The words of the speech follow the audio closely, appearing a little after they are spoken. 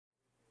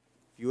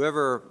you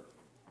ever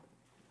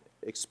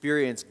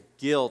experience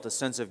guilt, a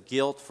sense of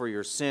guilt for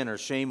your sin or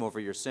shame over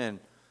your sin,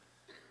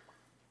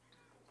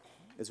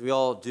 as we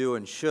all do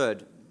and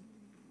should,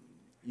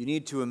 you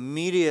need to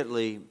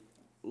immediately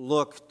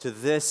look to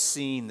this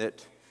scene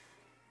that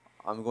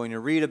I'm going to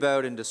read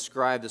about and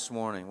describe this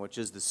morning, which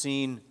is the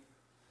scene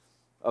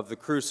of the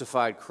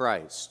crucified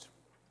Christ.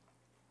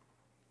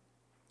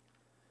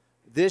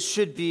 This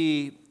should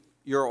be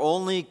your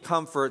only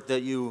comfort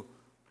that you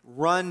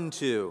run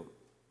to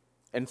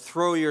and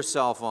throw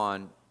yourself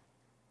on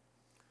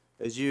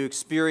as you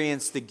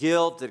experience the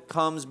guilt that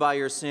comes by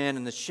your sin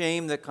and the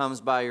shame that comes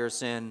by your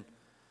sin.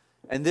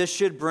 And this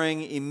should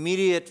bring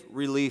immediate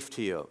relief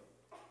to you.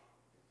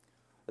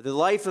 The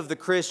life of the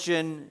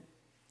Christian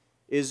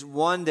is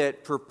one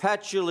that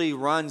perpetually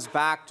runs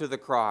back to the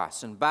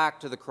cross and back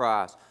to the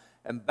cross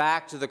and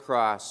back to the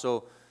cross,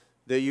 so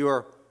that you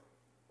are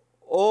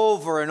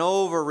over and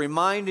over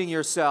reminding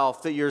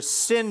yourself that your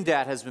sin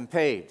debt has been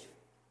paid.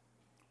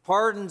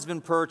 Pardon's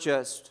been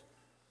purchased,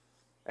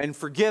 and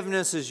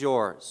forgiveness is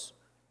yours.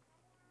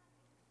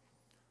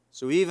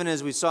 So even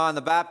as we saw in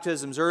the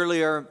baptisms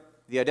earlier,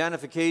 the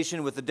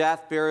identification with the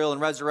death, burial,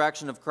 and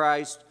resurrection of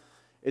Christ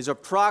is a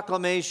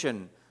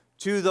proclamation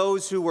to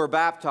those who were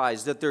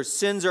baptized that their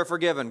sins are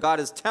forgiven. God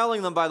is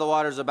telling them by the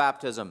waters of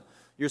baptism,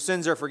 your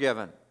sins are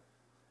forgiven.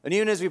 And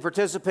even as we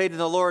participate in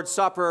the Lord's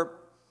Supper,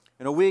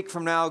 in a week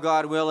from now,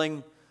 God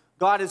willing,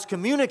 God is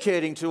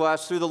communicating to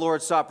us through the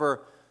Lord's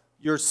Supper,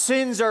 your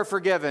sins are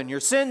forgiven,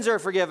 your sins are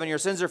forgiven, your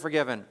sins are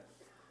forgiven.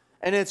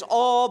 And it's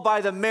all by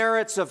the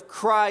merits of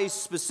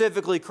Christ,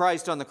 specifically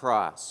Christ on the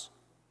cross.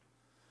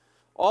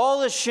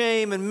 All the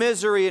shame and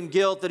misery and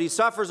guilt that he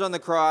suffers on the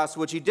cross,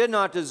 which he did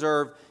not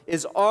deserve,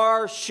 is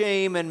our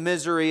shame and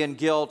misery and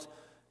guilt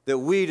that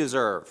we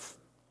deserve.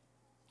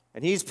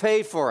 And he's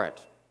paid for it.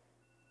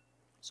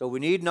 So we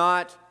need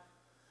not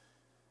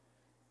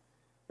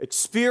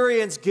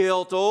experience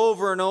guilt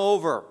over and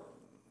over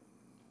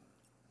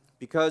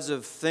because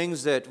of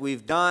things that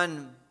we've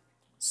done,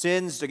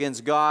 sins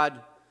against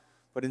God,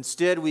 but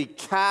instead we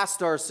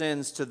cast our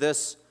sins to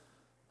this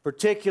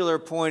particular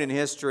point in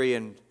history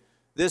and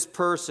this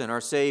person,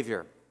 our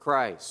Savior,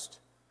 Christ.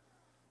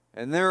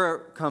 And there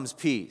comes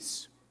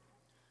peace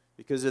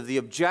because of the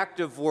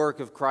objective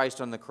work of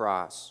Christ on the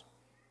cross.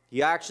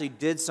 He actually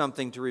did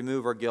something to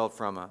remove our guilt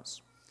from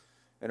us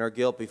and our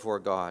guilt before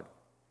God.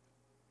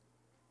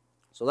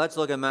 So let's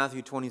look at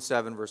Matthew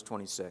 27, verse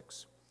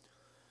 26.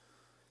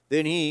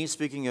 Then he,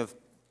 speaking of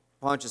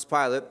Pontius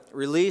Pilate,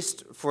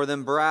 released for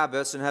them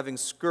Barabbas, and having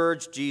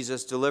scourged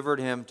Jesus, delivered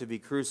him to be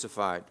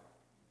crucified.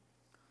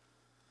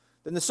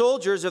 Then the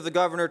soldiers of the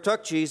governor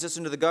took Jesus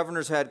into the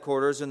governor's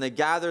headquarters, and they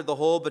gathered the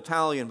whole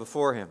battalion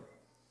before him.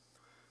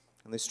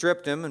 And they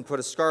stripped him and put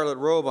a scarlet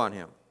robe on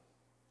him.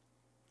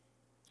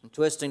 And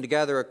twisting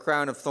together a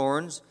crown of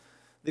thorns,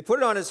 they put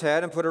it on his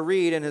head and put a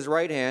reed in his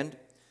right hand.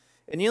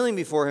 And kneeling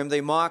before him,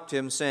 they mocked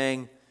him,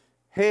 saying,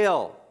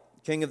 "Hail,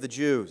 King of the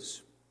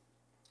Jews!"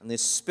 And they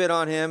spit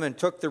on him and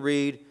took the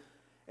reed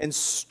and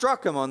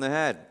struck him on the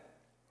head.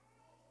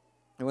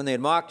 And when they had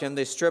mocked him,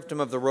 they stripped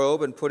him of the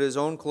robe and put his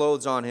own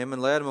clothes on him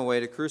and led him away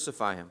to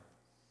crucify him.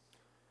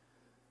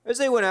 As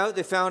they went out,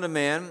 they found a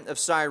man of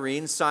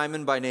Cyrene,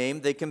 Simon by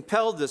name. They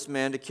compelled this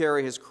man to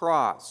carry his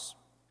cross.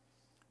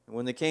 And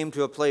when they came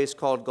to a place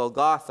called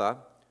Golgotha,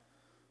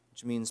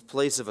 which means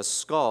place of a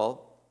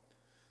skull,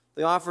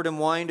 they offered him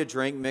wine to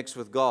drink mixed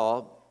with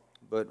gall,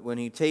 but when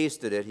he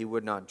tasted it, he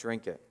would not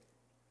drink it.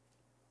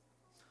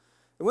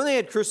 And when they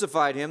had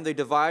crucified him, they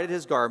divided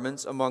his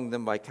garments among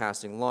them by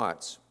casting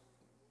lots.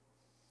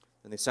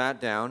 Then they sat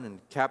down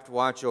and kept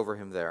watch over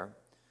him there.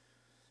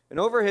 And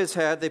over his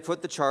head they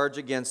put the charge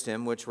against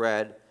him, which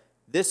read,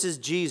 "This is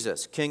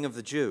Jesus, King of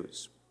the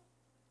Jews."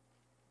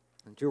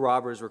 And two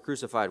robbers were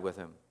crucified with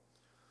him,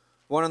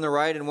 one on the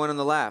right and one on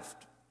the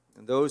left.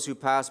 And those who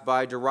passed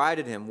by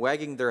derided him,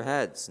 wagging their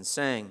heads and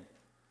saying,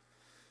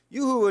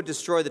 "You who would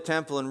destroy the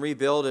temple and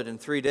rebuild it in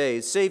 3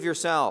 days, save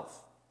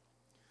yourself.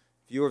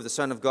 If you are the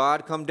Son of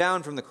God, come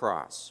down from the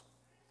cross."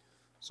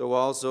 So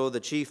also the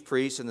chief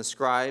priests and the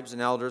scribes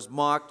and elders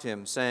mocked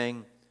him,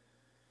 saying,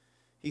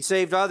 "He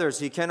saved others,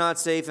 he cannot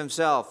save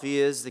himself. He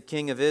is the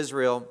King of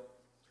Israel.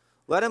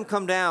 Let him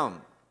come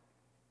down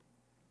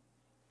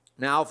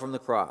now from the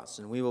cross,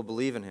 and we will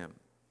believe in him.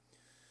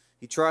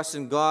 He trusts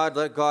in God,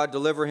 let God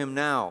deliver him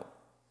now,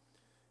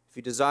 if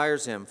he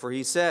desires him. For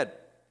he said,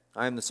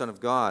 'I am the Son of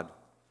God.'"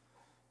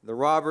 The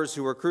robbers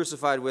who were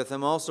crucified with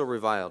him also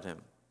reviled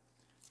him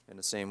in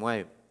the same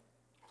way.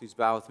 Please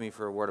bow with me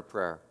for a word of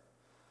prayer.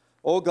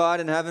 O God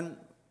in heaven,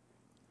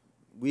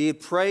 we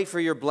pray for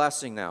your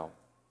blessing now.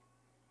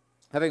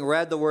 Having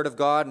read the word of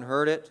God and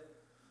heard it,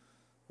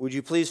 would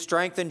you please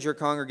strengthen your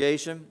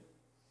congregation?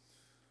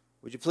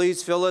 Would you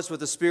please fill us with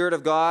the Spirit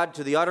of God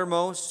to the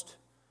uttermost,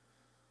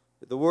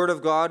 that the word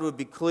of God would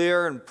be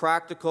clear and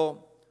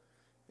practical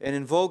and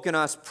invoke in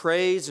us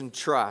praise and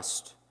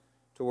trust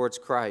towards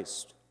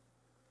Christ.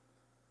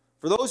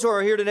 For those who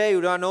are here today who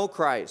don't know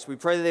Christ, we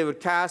pray that they would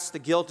cast the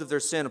guilt of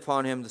their sin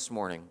upon him this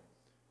morning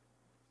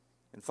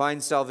and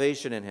find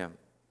salvation in him.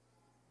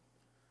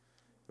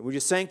 Would you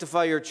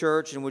sanctify your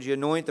church, and would you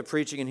anoint the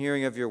preaching and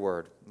hearing of your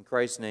word? In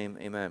Christ's name,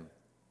 amen.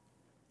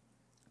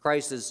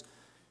 Christ is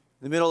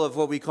in the middle of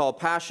what we call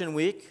Passion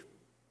Week.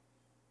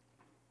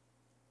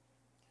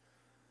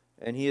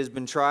 And he has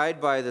been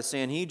tried by the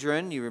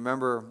Sanhedrin. You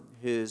remember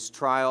his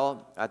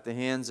trial at the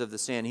hands of the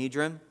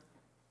Sanhedrin.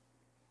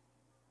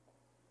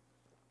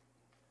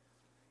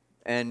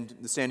 And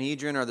the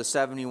Sanhedrin are the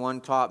 71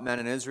 top men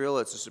in Israel.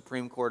 It's the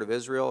Supreme Court of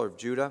Israel, or of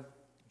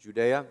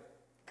Judea.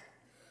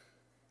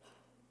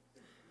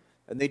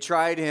 And they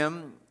tried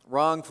him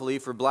wrongfully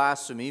for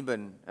blasphemy,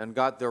 and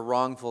got their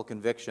wrongful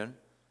conviction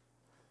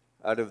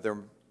out of their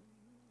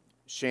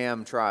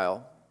sham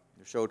trial,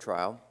 their show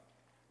trial.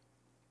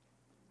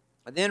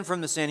 And then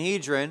from the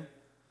Sanhedrin,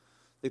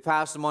 they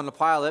passed him on to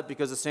Pilate,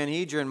 because the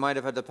Sanhedrin might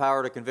have had the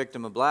power to convict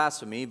him of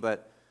blasphemy,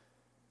 but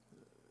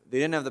they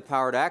didn't have the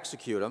power to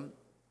execute him,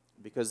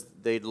 because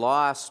they'd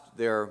lost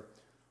their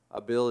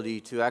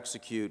ability to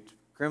execute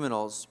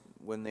criminals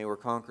when they were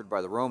conquered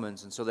by the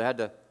Romans. And so they had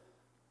to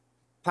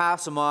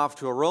pass him off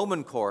to a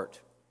Roman court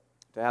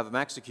to have him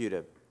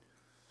executed.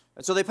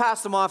 And so they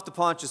passed him off to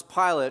Pontius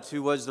Pilate,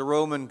 who was the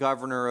Roman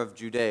governor of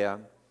Judea,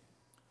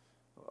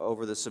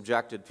 over the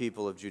subjected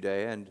people of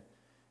Judea. And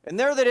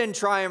there they didn't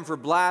try him for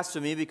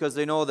blasphemy, because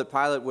they know that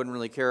Pilate wouldn't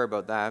really care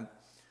about that.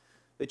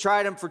 They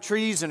tried him for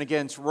treason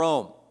against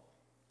Rome.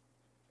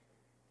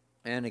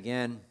 And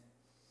again,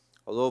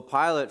 although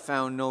Pilate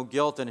found no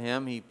guilt in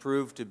him, he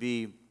proved to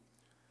be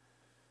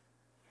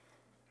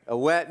a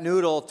wet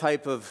noodle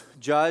type of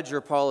judge or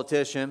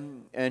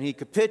politician, and he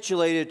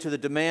capitulated to the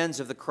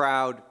demands of the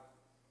crowd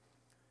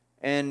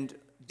and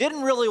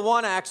didn't really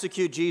want to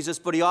execute Jesus,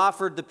 but he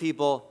offered the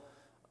people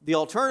the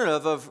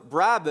alternative of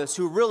Barabbas,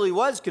 who really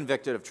was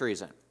convicted of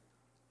treason.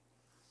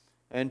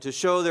 And to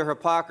show their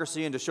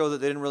hypocrisy and to show that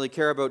they didn't really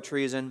care about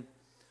treason,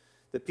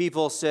 the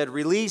people said,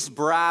 "Release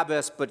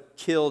Barabbas, but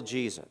kill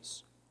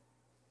Jesus."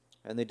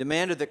 And they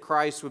demanded that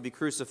Christ would be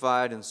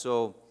crucified, and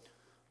so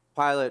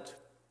Pilate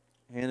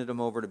handed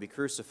him over to be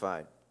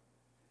crucified.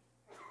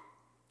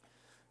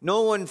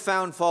 No one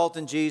found fault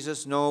in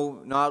Jesus,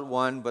 no, not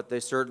one, but they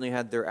certainly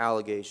had their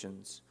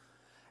allegations.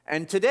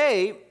 And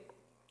today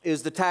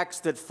is the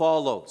text that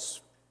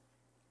follows.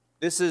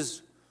 This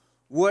is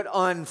what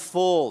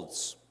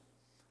unfolds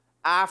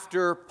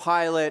after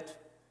Pilate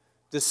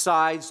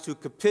decides to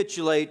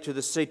capitulate to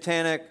the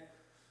satanic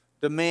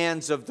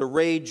demands of the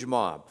rage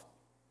mob.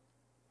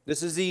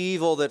 This is the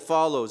evil that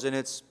follows, and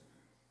it's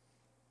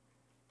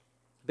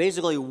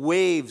basically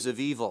waves of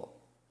evil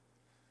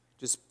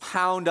just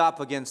pound up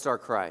against our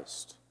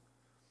Christ.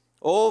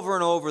 Over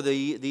and over, the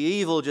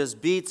evil just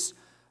beats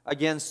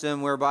against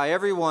him, whereby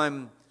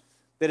everyone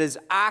that is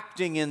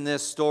acting in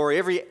this story,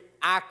 every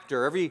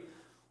actor,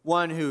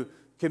 everyone who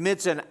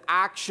commits an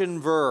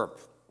action verb,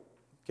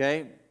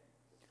 okay,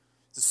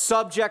 the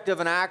subject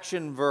of an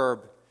action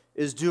verb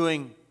is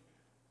doing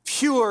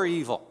pure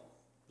evil.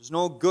 There's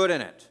no good in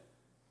it.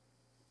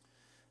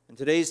 And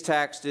today's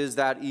text is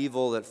that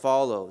evil that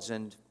follows.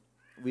 And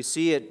we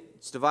see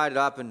it's divided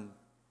up into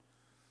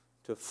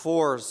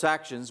 4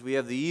 sections. We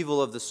have the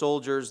evil of the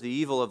soldiers, the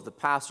evil of the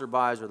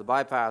passerbys or the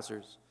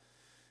bypassers,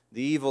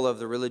 the evil of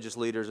the religious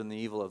leaders, and the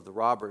evil of the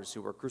robbers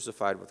who were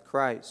crucified with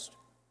Christ.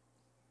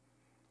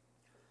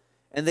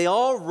 And they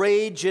all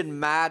rage in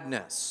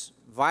madness,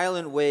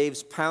 violent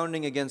waves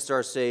pounding against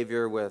our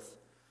Savior with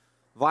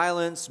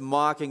violence,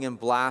 mocking, and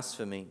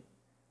blasphemy.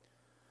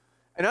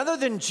 And other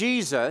than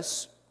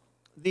Jesus,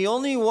 the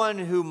only one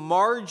who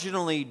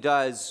marginally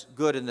does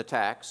good in the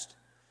text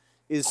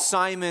is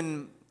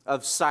Simon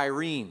of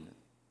Cyrene,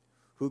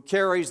 who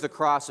carries the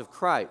cross of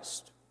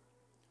Christ.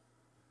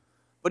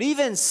 But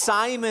even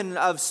Simon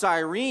of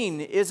Cyrene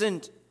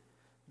isn't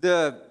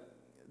the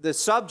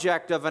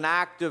subject of an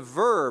active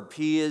verb.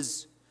 He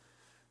is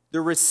the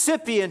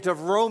recipient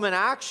of Roman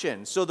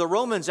action. So the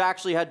Romans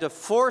actually had to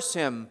force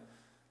him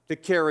to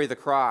carry the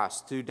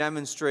cross, to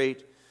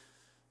demonstrate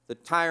the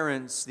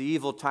tyrants, the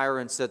evil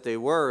tyrants that they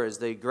were, as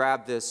they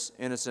grabbed this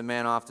innocent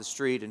man off the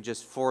street and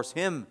just forced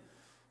him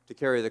to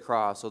carry the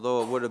cross.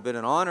 Although it would have been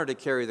an honor to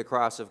carry the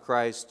cross of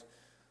Christ,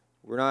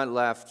 we're not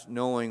left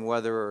knowing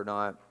whether or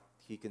not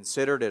he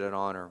considered it an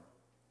honor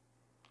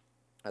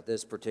at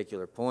this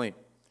particular point.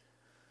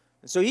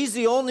 And so he's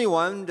the only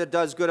one that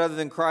does good other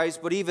than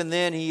Christ, but even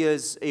then he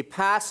is a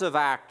passive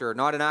actor,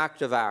 not an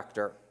active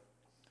actor,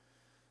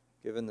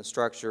 given the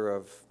structure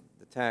of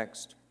the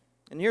text.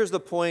 And here's the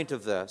point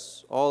of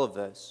this, all of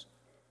this.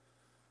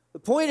 The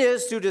point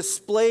is to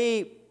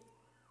display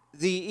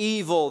the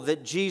evil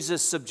that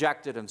Jesus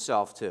subjected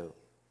himself to.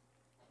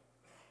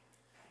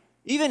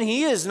 Even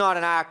he is not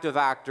an active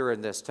actor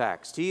in this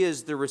text. He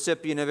is the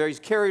recipient of it. He's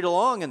carried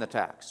along in the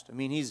text. I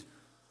mean, he's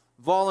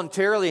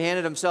voluntarily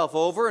handed himself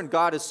over, and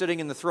God is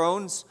sitting on the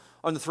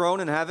throne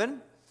in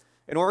heaven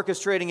and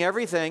orchestrating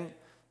everything,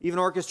 even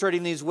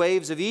orchestrating these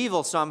waves of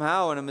evil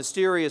somehow in a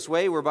mysterious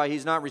way whereby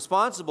he's not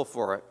responsible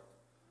for it.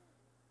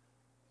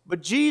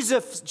 But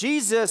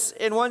Jesus,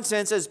 in one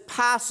sense, is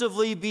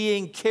passively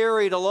being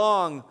carried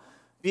along,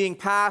 being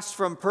passed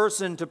from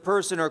person to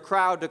person or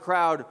crowd to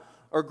crowd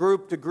or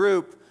group to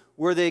group,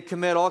 where they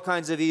commit all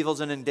kinds of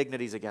evils and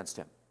indignities against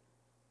him.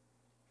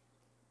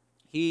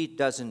 He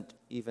doesn't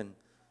even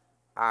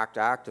act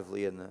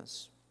actively in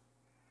this.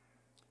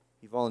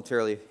 He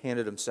voluntarily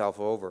handed himself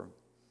over.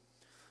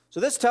 So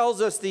this tells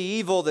us the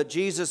evil that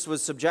Jesus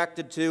was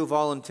subjected to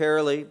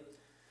voluntarily.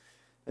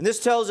 And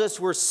this tells us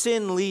where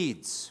sin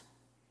leads.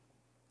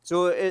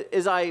 So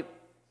as I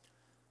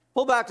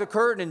pull back the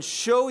curtain and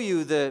show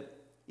you the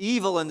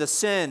evil and the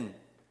sin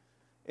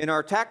in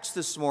our text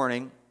this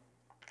morning,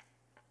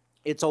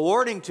 it's a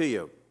warning to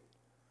you.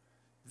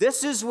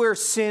 This is where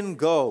sin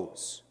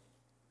goes.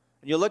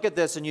 And you look at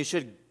this and you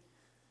should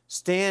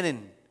stand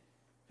in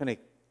kind of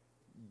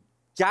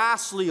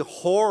ghastly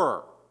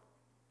horror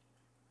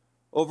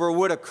over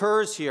what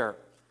occurs here.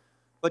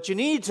 But you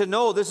need to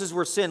know this is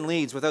where sin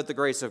leads without the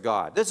grace of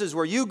God. This is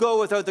where you go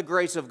without the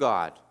grace of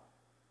God.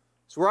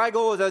 It's where I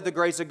go without the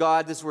grace of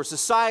God. This is where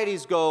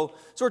societies go.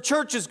 It's where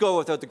churches go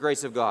without the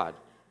grace of God.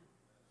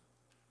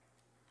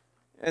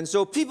 And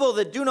so people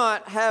that do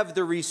not have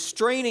the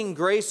restraining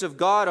grace of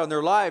God on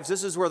their lives,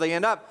 this is where they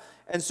end up.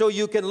 And so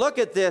you can look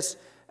at this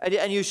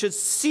and you should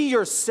see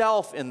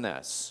yourself in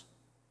this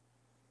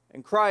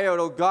and cry out,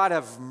 "Oh God,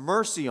 have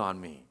mercy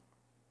on me."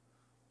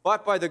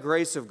 But by the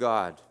grace of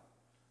God,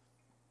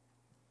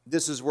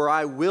 this is where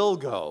I will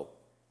go.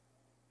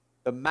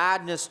 The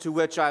madness to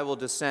which I will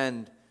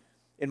descend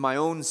in my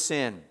own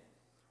sin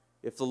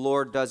if the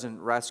Lord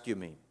doesn't rescue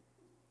me.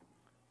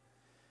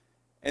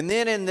 And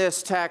then in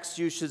this text,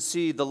 you should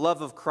see the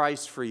love of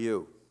Christ for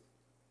you.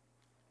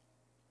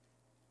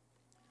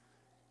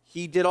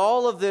 He did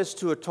all of this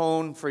to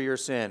atone for your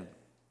sin.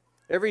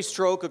 Every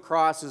stroke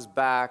across his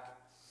back,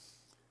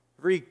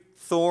 every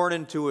thorn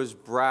into his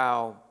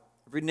brow,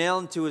 every nail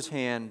into his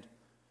hand,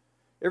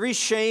 every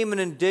shame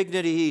and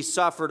indignity he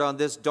suffered on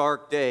this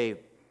dark day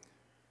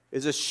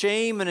is a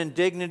shame and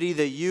indignity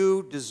that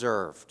you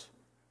deserved,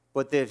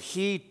 but that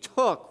he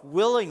took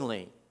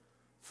willingly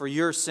for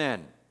your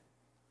sin.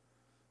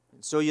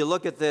 And so you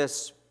look at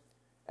this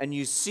and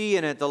you see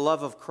in it the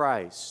love of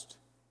Christ.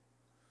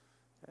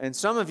 And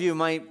some of you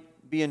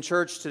might be in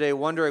church today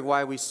wondering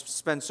why we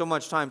spend so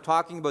much time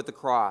talking about the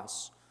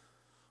cross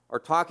or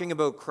talking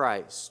about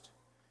Christ.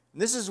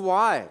 And this is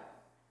why.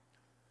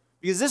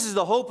 Because this is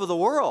the hope of the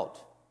world.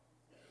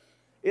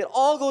 It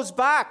all goes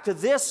back to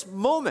this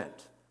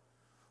moment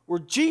where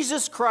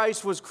Jesus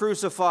Christ was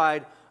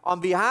crucified on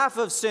behalf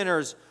of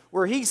sinners,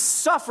 where he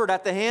suffered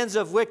at the hands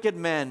of wicked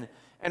men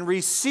and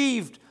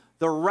received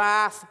the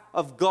wrath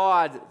of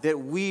God that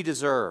we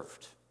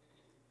deserved.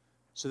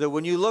 So that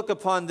when you look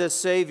upon this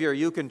Savior,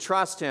 you can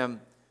trust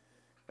him,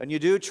 and you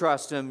do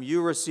trust him,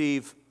 you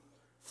receive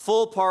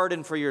full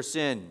pardon for your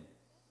sin.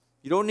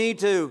 You don't need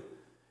to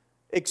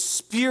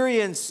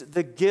experience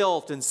the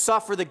guilt and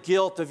suffer the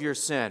guilt of your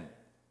sin.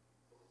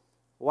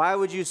 Why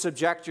would you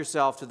subject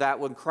yourself to that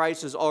when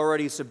Christ has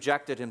already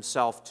subjected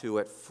himself to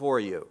it for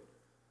you?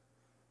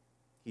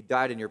 He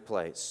died in your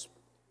place.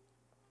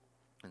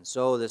 And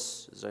so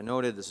this, as I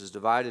noted, this is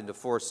divided into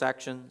 4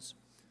 sections.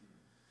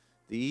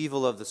 The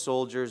evil of the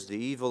soldiers, the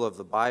evil of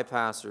the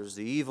bypassers,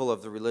 the evil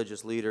of the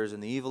religious leaders,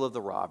 and the evil of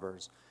the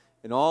robbers.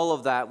 In all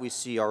of that we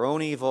see our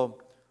own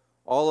evil.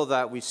 All of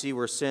that we see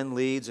where sin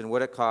leads and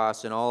what it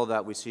costs. And all of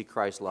that we see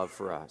Christ's love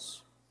for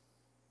us.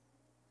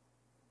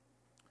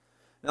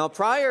 Now,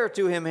 prior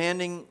to him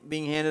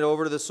being handed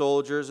over to the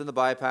soldiers and the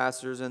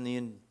bypassers and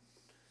the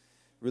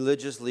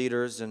religious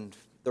leaders and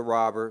the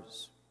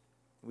robbers,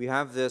 we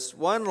have this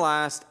one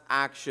last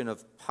action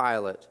of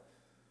Pilate,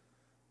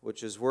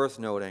 which is worth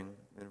noting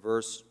in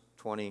verse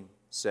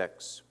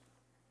 26,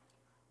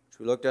 which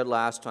we looked at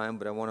last time,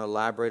 but I want to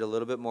elaborate a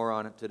little bit more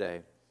on it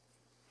today.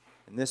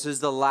 And this is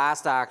the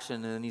last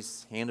action, and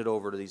he's handed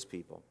over to these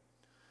people.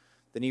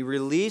 Then he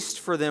released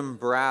for them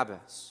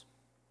Barabbas,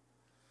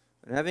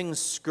 and having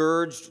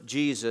scourged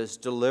Jesus,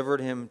 delivered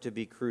him to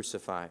be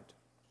crucified.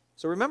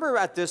 So remember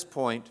at this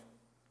point,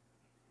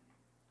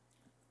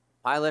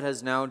 Pilate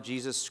has now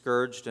Jesus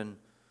scourged and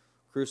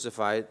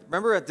crucified.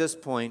 Remember at this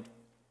point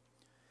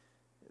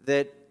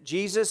that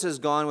Jesus has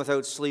gone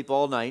without sleep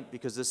all night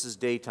because this is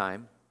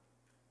daytime.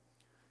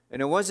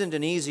 And it wasn't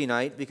an easy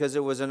night because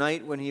it was a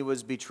night when he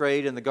was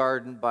betrayed in the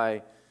garden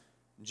by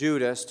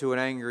Judas to an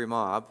angry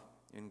mob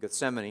in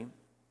Gethsemane.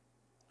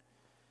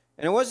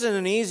 And it wasn't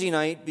an easy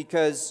night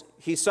because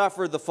he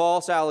suffered the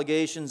false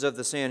allegations of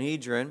the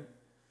Sanhedrin.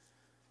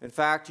 In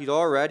fact, he'd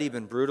already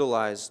been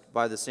brutalized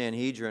by the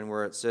Sanhedrin,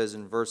 where it says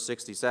in verse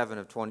 67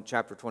 of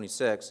chapter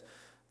 26,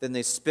 then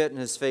they spit in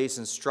his face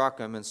and struck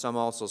him, and some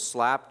also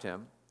slapped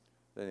him.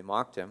 Then they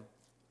mocked him.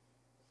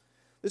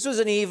 This was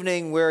an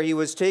evening where he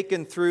was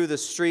taken through the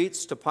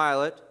streets to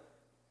Pilate,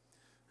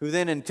 who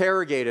then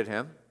interrogated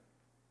him.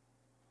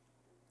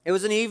 It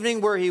was an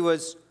evening where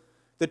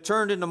that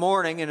turned into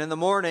morning, and in the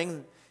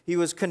morning he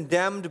was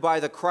condemned by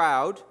the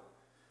crowd.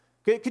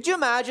 Could you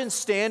imagine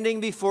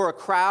standing before a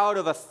crowd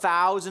of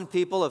 1,000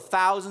 people, of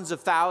thousands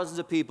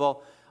of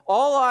people?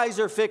 All eyes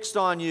are fixed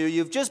on you.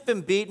 You've just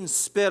been beaten,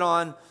 spit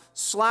on,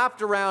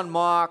 slapped around,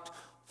 mocked,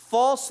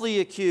 falsely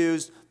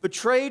accused,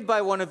 betrayed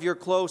by one of your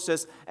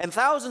closest, and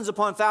thousands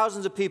upon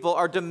thousands of people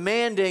are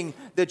demanding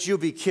that you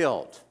be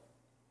killed.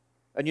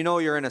 And you know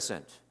you're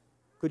innocent.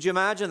 Could you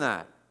imagine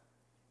that?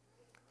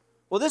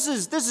 Well, this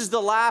is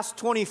the last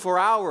 24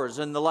 hours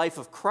in the life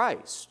of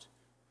Christ.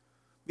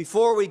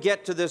 Before we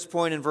get to this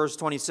point in verse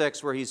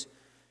 26 where he's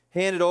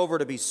handed over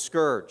to be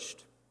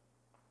scourged.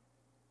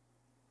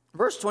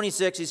 Verse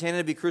 26, he's handed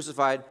to be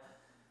crucified.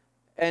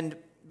 And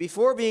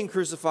before being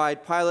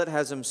crucified, Pilate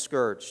has him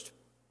scourged.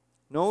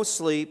 No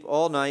sleep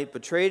all night,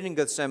 betrayed in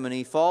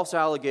Gethsemane, false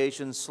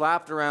allegations,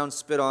 slapped around,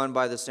 spit on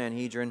by the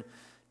Sanhedrin,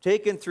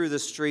 taken through the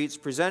streets,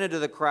 presented to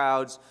the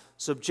crowds,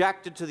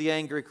 subjected to the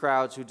angry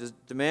crowds who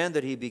demand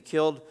that he be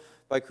killed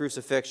by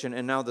crucifixion,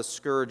 and now the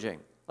scourging.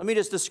 Let me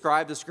just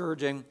describe the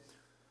scourging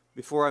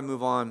before I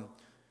move on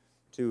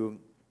to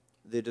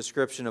the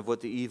description of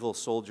what the evil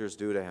soldiers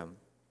do to him.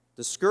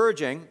 The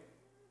scourging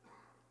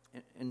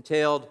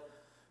entailed,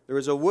 there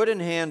was a wooden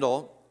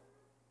handle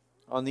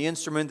on the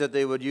instrument that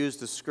they would use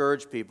to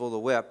scourge people, the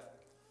whip.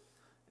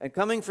 And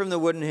coming from the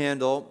wooden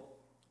handle,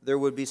 there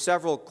would be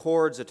several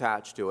cords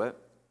attached to it,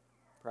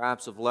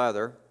 perhaps of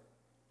leather.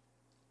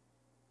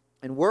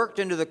 And worked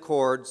into the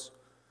cords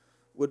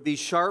would be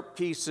sharp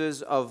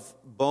pieces of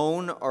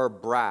bone or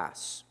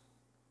brass.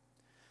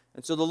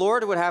 And so the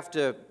Lord would have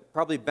to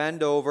probably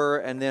bend over,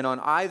 and then on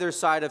either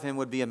side of him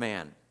would be a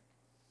man.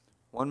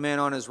 One man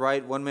on his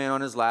right, one man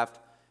on his left,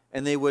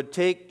 and they would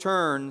take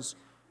turns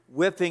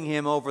whipping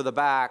him over the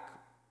back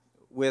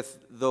with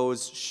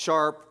those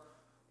sharp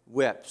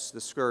whips,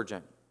 the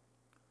scourging.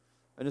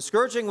 And the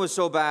scourging was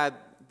so bad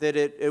that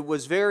it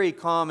was very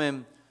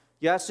common.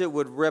 Yes, it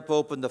would rip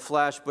open the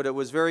flesh, but it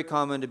was very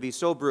common to be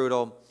so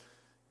brutal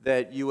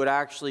that you would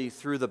actually,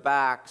 through the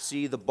back,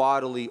 see the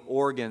bodily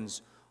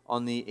organs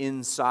on the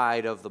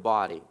inside of the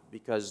body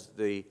because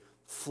the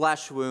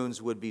flesh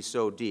wounds would be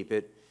so deep.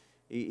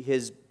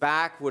 His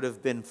back would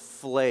have been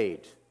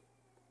flayed.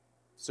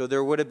 So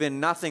there would have been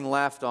nothing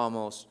left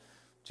almost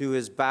to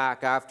his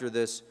back after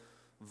this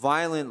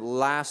violent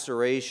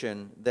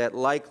laceration that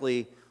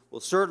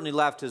certainly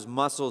left his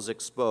muscles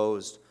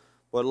exposed,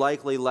 but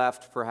likely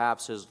left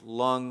perhaps his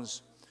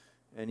lungs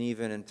and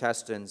even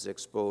intestines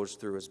exposed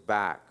through his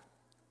back.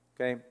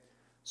 Okay?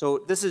 So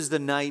this is the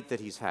night that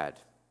he's had.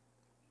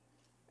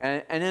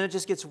 And then it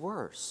just gets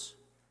worse.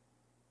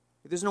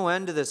 There's no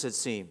end to this, it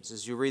seems,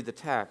 as you read the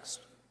text.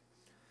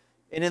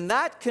 And in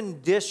that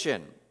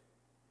condition,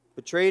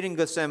 betrayed in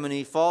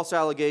Gethsemane, false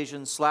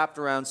allegations, slapped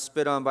around,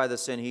 spit on by the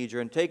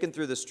Sanhedrin, taken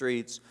through the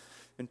streets,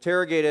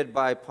 interrogated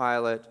by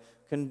Pilate,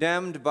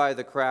 condemned by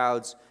the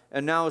crowds,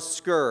 and now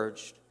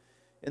scourged.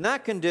 In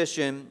that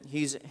condition,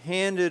 he's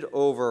handed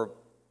over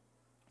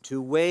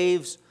to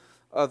waves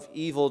of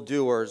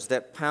evildoers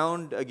that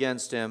pound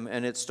against him,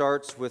 and it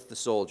starts with the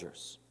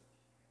soldiers.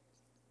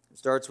 It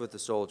starts with the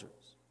soldiers.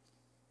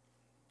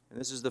 And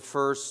this is the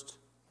first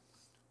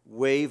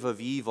wave of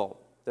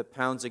evil that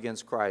pounds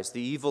against Christ,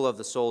 the evil of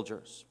the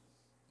soldiers.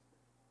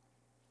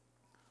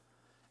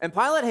 And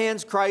Pilate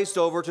hands Christ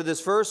over to this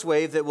first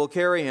wave that will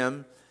carry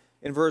him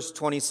in verse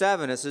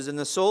 27. It says, "And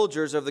the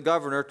soldiers of the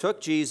governor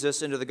took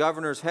Jesus into the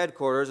governor's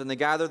headquarters, and they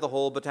gathered the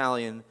whole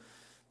battalion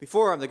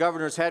before him." The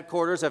governor's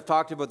headquarters, I've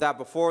talked about that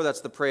before,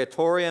 that's the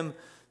Praetorium.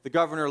 The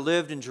governor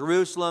lived in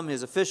Jerusalem.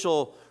 His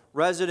official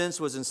residence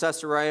was in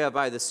Caesarea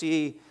by the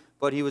sea,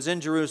 but he was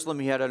in Jerusalem.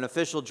 He had an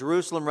official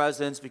Jerusalem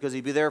residence because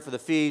he'd be there for the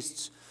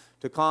feasts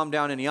to calm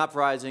down any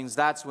uprisings.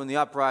 That's when the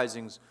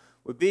uprisings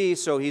would be.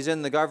 So he's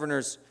in the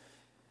governor's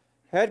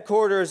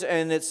headquarters,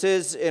 and it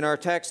says in our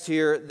text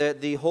here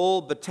that the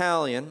whole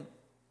battalion,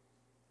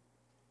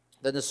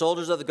 then the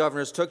soldiers of the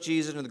governors took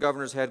Jesus into the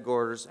governor's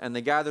headquarters, and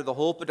they gathered the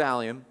whole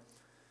battalion.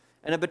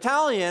 And a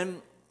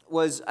battalion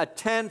was a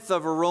tenth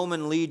of a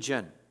Roman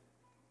legion.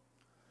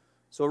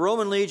 So a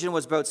Roman legion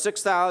was about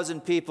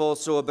 6,000 people,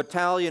 so a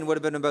battalion would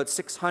have been about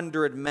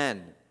 600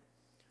 men.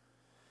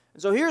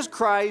 And so here's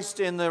Christ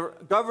in the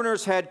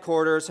governor's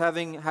headquarters,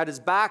 having had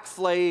his back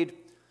flayed,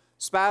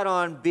 spat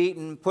on,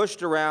 beaten,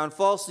 pushed around,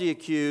 falsely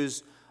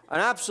accused, an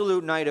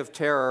absolute night of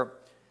terror,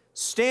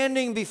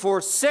 standing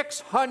before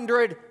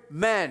 600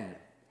 men.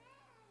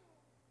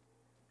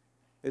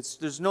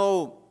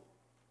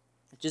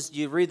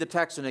 You read the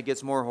text and it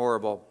gets more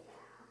horrible.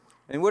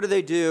 And what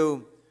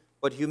do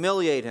but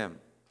humiliate him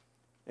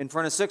in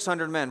front of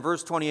 600 men?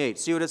 Verse 28,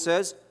 see what it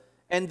says?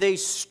 And they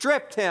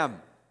stripped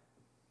him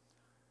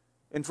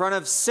in front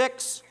of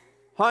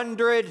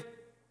 600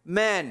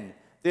 men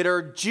that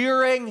are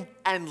jeering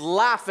and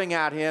laughing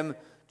at him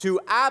to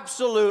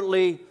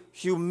absolutely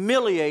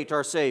humiliate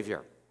our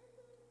Savior.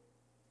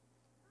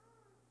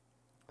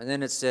 And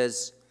then it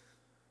says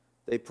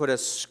they put a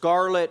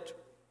scarlet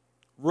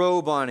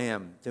robe on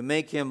him to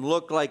make him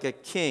look like a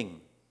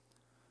king,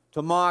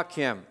 to mock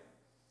him.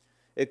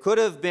 It could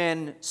have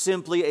been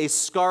simply a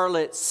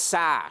scarlet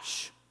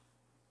sash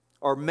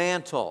or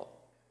mantle.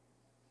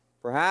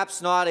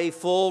 Perhaps not a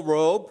full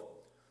robe,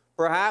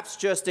 perhaps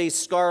just a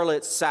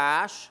scarlet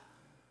sash.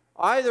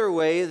 Either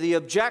way, the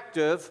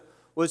objective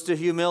was to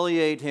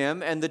humiliate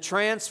him, and the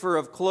transfer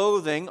of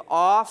clothing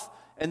off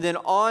and then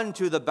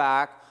onto the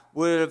back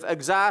would have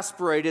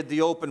exasperated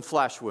the open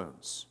flesh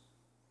wounds.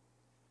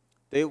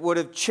 They would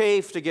have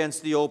chafed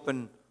against the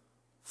open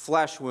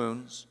flesh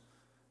wounds.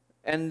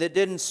 And it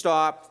didn't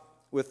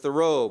stop with the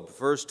robe.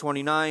 Verse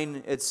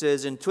 29, it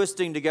says, in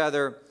twisting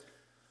together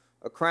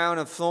a crown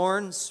of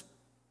thorns,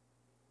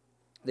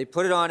 they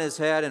put it on his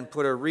head and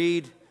put a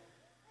reed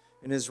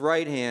in his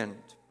right hand.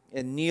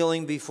 And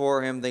kneeling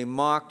before him, they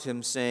mocked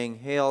him, saying,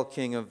 Hail,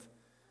 King of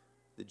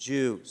the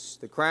Jews.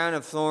 The crown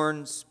of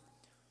thorns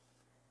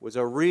was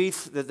a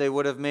wreath that they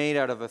would have made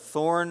out of a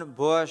thorn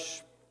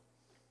bush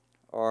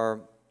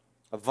or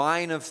a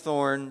vine of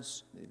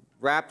thorns. They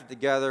wrapped it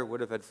together, would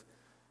have had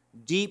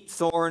deep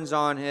thorns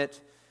on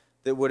it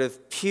that would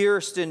have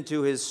pierced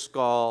into his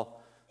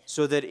skull,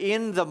 so that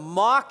in the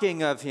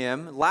mocking of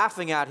him,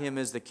 laughing at him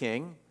as the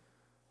king,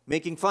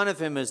 making fun of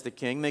him as the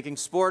king, making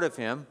sport of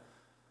him,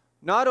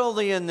 not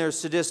only in their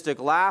sadistic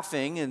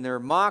laughing and their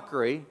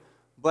mockery,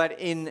 but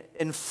in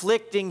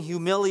inflicting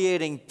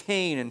humiliating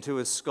pain into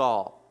his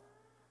skull,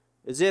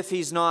 as if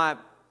he's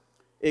not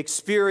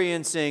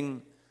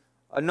experiencing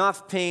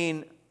enough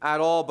pain at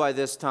all by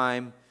this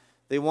time.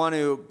 They want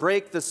to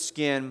break the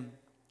skin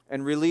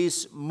and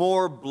release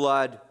more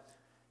blood,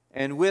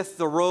 and with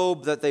the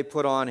robe that they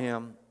put on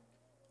him,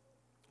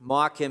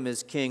 mock him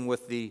as king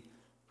with the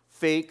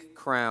fake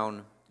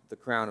crown, the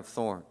crown of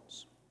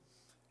thorns.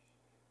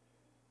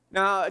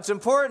 Now, it's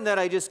important that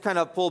I just kind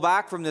of pull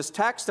back from this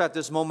text at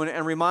this moment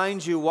and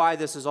remind you why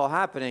this is all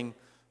happening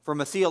from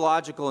a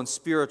theological and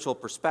spiritual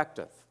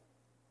perspective.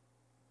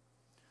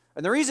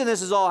 And the reason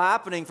this is all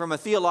happening from a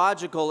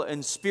theological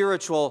and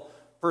spiritual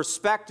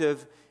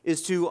perspective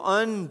is to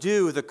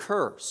undo the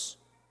curse,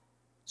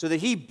 so that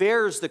he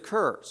bears the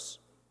curse.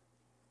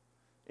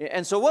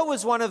 And so what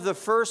was one of the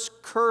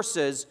first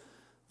curses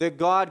that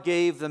God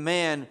gave the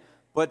man,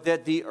 but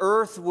that the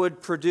earth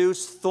would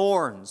produce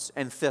thorns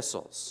and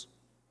thistles?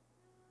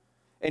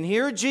 And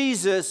here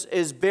Jesus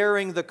is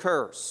bearing the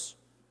curse.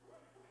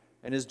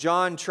 And as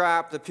John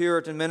Trapp, the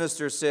Puritan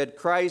minister, said,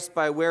 Christ,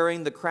 by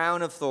wearing the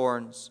crown of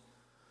thorns,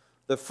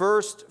 the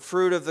first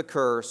fruit of the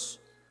curse,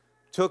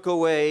 took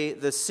away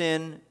the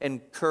sin and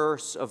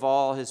curse of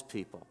all his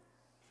people.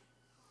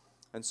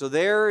 And so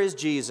there is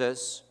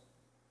Jesus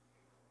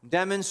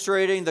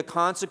demonstrating the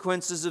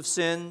consequences of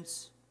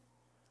sins,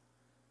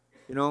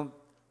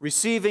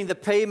 receiving the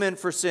payment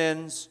for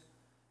sins,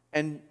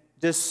 and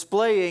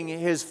displaying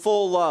his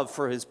full love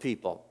for his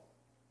people.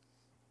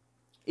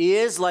 He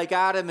is like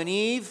Adam and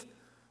Eve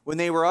when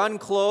they were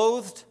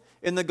unclothed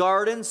in the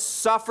garden,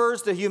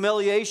 suffers the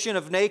humiliation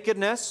of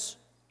nakedness,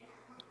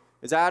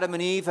 as Adam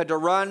and Eve had to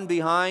run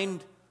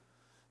behind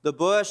the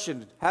bush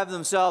and have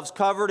themselves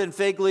covered in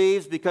fig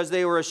leaves because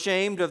they were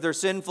ashamed of their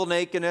sinful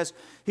nakedness.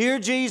 Here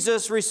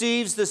Jesus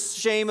receives the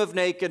shame of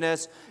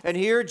nakedness, and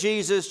here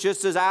Jesus,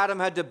 just as Adam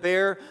had to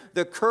bear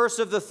the curse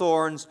of the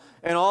thorns,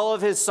 and all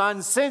of his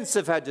sons since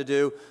have had to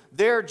do,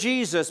 there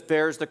Jesus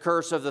bears the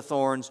curse of the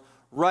thorns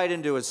right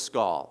into his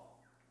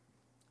skull.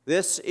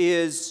 This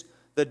is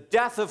the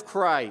death of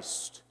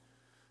Christ,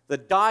 the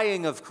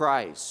dying of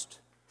Christ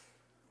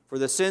for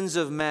the sins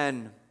of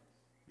men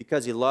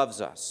because he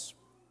loves us.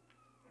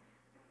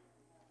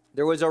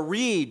 There was a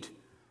reed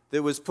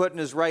that was put in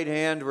his right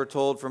hand, we're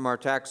told from our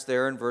text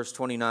there in verse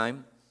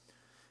 29.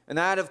 And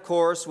that, of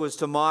course, was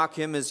to mock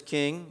him as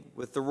king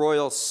with the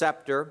royal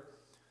scepter.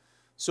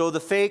 So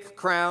the fake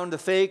crown, the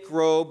fake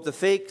robe, the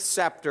fake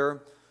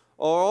scepter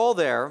are all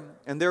there.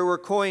 And there were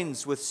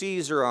coins with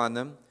Caesar on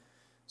them.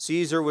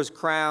 Caesar was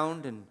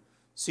crowned, and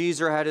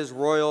Caesar had his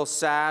royal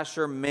sash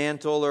or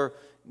mantle or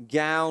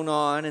gown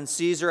on, and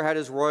Caesar had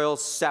his royal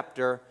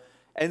scepter.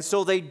 And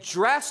so they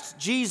dressed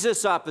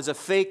Jesus up as a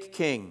fake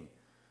king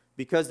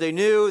because they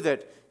knew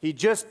that he'd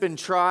just been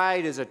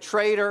tried as a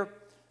traitor,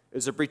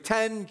 as a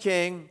pretend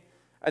king,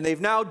 and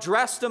they've now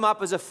dressed him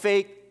up as a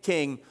fake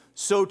king,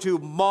 so to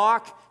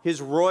mock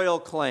his royal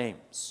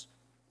claims.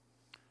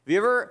 Have you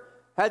ever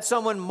had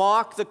someone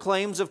mock the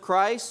claims of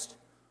Christ?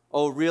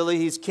 Oh, really,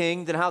 he's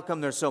king? Then how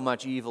come there's so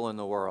much evil in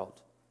the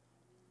world?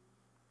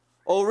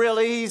 Oh,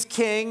 really, he's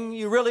king?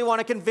 You really want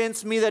to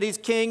convince me that he's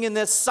king in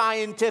this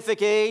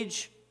scientific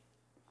age?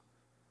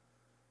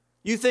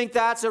 You think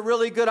that's a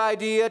really good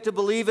idea, to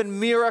believe in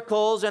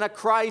miracles and a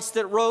Christ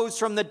that rose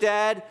from the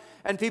dead,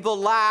 and people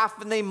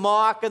laugh and they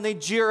mock and they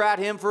jeer at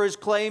him for his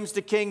claims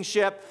to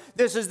kingship?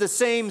 This is the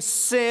same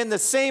sin, the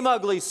same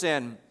ugly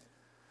sin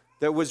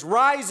that was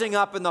rising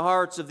up in the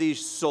hearts of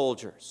these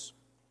soldiers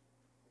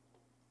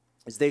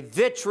as they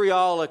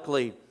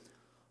vitriolically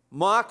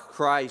mock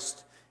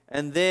Christ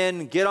and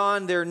then get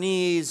on their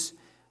knees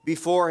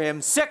before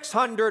him.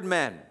 600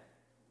 men.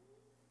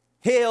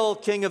 Hail,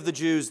 King of the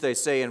Jews, they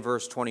say in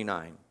verse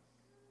 29.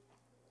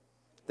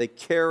 They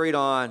carried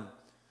on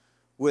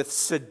with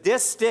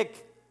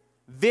sadistic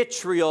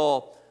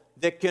vitriol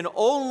that can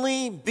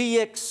only be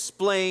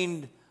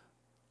explained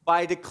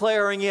by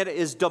declaring it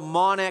as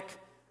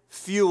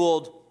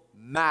demonic-fueled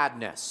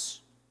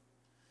madness.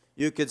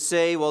 You could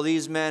say, well,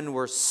 these men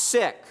were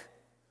sick.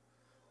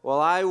 Well,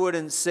 I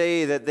wouldn't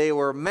say that they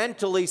were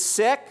mentally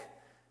sick,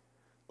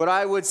 but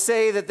I would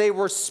say that they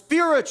were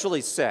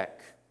spiritually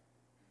sick.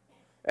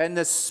 And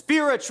the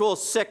spiritual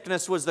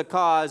sickness was the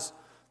cause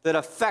that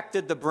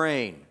affected the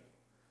brain.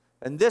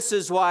 And this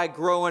is why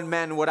grown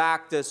men would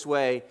act this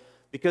way,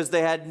 because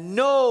they had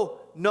no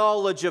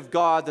knowledge of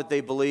God that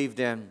they believed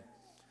in.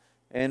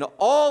 And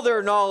all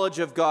their knowledge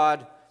of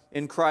God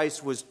in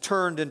Christ was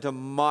turned into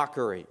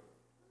mockery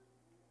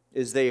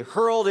as they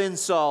hurled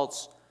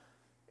insults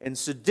and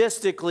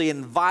sadistically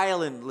and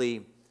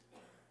violently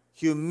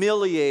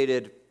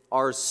humiliated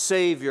our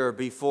Savior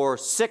before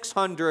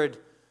 600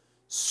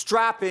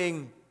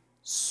 strapping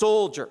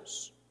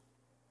soldiers.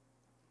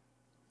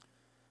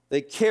 They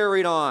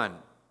carried on,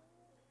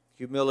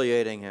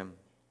 humiliating him.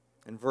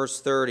 In verse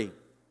 30,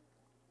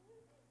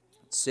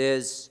 it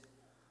says,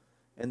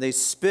 "And they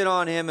spit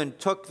on him and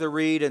took the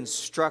reed and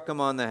struck him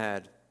on the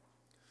head,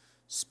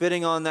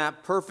 spitting on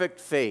that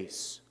perfect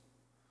face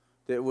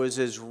that was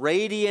as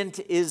radiant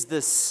as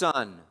the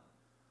sun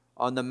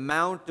on the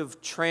Mount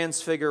of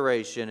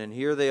Transfiguration." And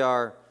here they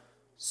are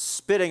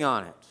spitting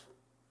on it.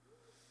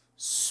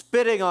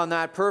 Spitting on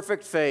that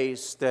perfect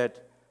face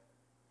that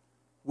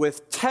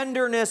with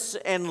tenderness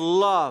and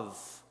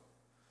love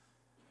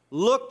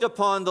looked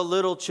upon the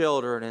little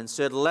children and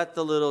said, "Let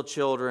the little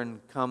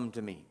children come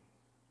to me."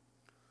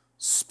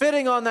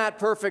 Spitting on that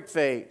perfect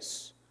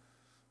face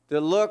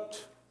that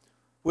looked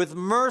with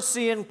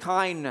mercy and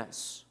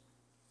kindness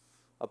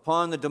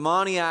upon the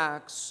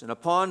demoniacs and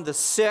upon the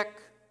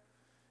sick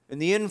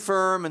and the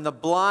infirm and the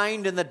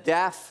blind and the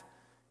deaf,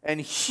 and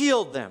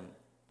healed them.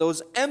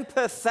 Those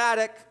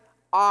empathetic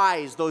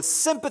eyes, those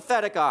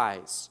sympathetic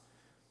eyes,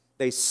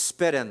 they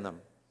spit in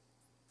them.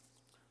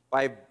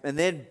 And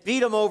then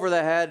beat him over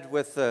the head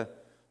with the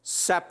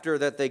scepter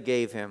that they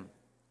gave him.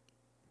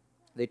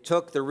 They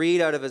took the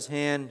reed out of his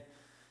hand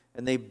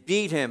and they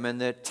beat him. And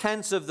the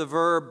tense of the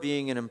verb,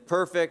 being an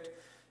imperfect,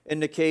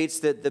 indicates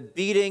that the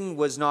beating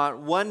was not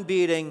one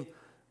beating,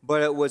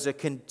 but it was a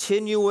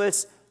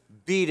continuous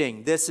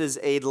beating. This is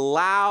a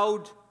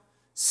loud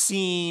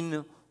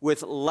scene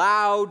with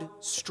loud,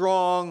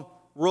 strong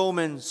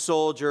Roman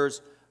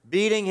soldiers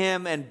beating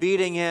him and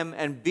beating him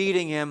and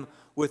beating him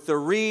with the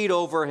reed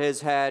over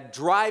his head,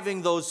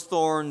 driving those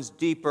thorns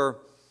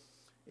deeper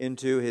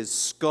into his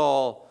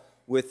skull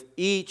with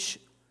each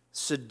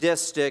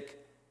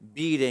sadistic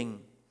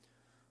beating.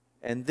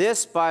 And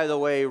this, by the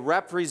way,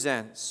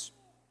 represents,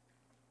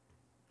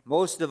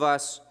 most of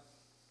us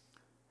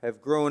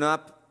have grown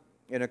up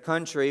in a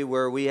country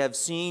where we have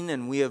seen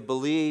and we have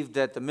believed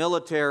that the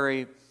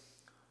military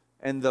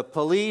and the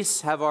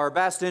police have our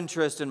best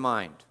interest in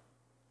mind.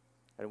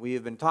 And we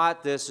have been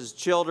taught this as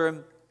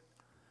children.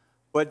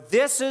 But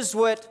this is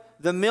what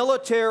the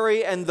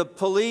military and the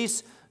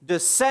police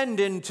descend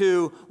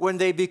into when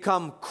they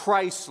become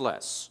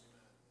Christless.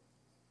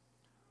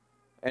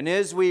 And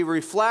as we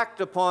reflect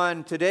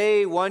upon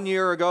today, 1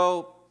 year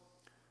ago,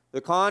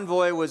 the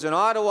convoy was in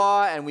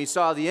Ottawa, and we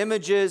saw the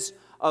images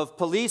of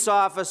police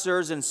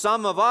officers, and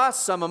some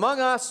among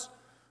us,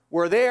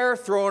 were there,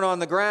 thrown on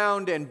the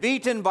ground and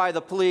beaten by the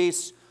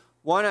police,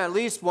 at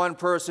least one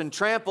person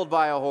trampled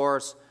by a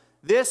horse.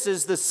 This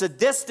is the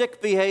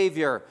sadistic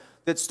behavior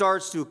that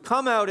starts to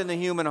come out in the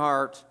human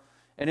heart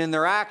and in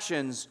their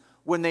actions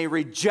when they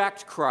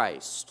reject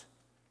Christ.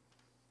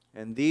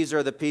 And these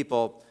are the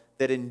people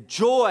that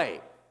enjoy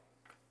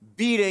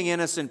beating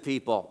innocent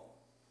people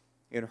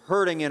and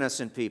hurting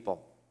innocent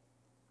people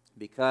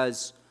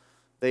because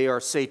they are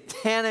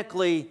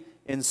satanically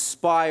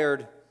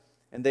inspired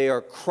and they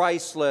are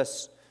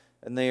Christless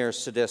and they are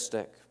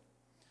sadistic.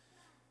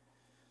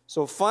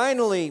 So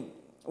finally,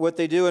 what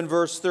they do in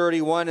verse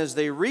 31 is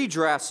they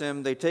redress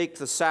him. They take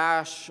the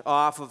sash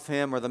off of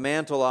him or the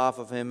mantle off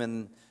of him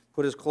and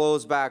put his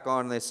clothes back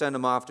on, and they send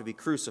him off to be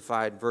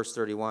crucified, verse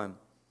 31.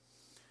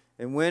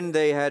 And when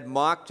they had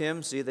mocked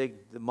him, see, the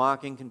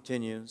mocking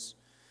continues,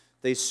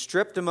 they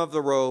stripped him of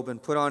the robe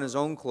and put on his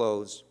own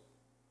clothes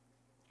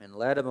and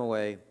led him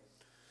away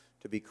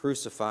to be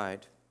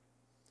crucified.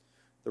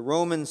 The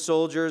Roman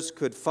soldiers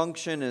could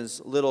function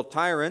as little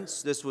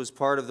tyrants. This was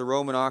part of the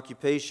Roman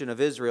occupation of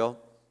Israel.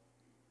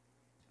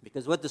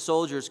 Because what the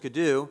soldiers could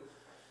do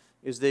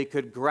is they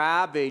could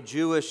grab a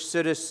Jewish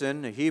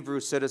citizen, a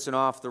Hebrew citizen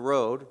off the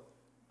road,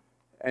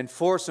 and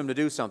force him to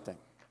do something.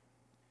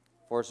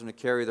 Force them to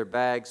carry their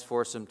bags,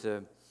 force them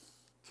to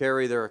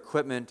carry their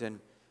equipment. And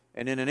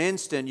in an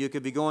instant, you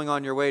could be going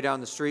on your way down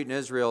the street in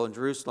Israel, in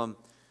Jerusalem,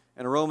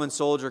 and a Roman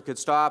soldier could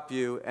stop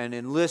you and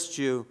enlist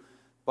you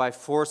by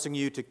forcing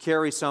you to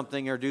carry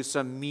something or do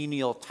some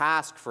menial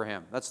task for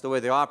him. That's the way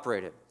they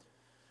operated.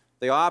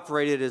 They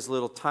operated as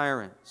little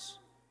tyrants.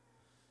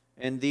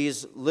 And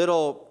these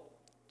little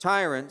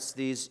tyrants,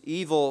 these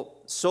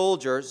evil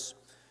soldiers,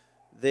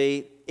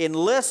 they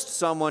enlist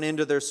someone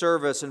into their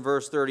service in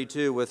verse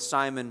 32 with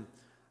Simon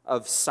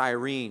of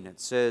Cyrene. It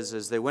says,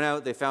 as they went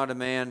out, they found a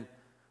man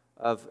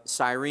of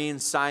Cyrene,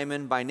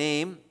 Simon by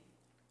name.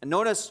 And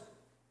notice,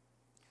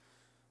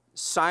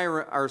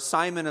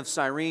 Simon of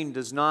Cyrene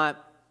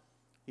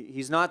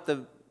he's not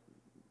the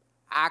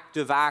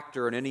active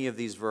actor in any of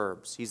these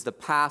verbs. He's the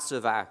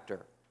passive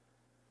actor.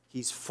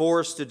 He's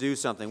forced to do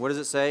something. What does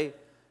it say?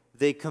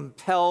 They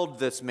compelled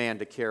this man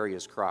to carry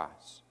his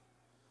cross.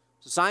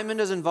 So Simon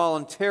doesn't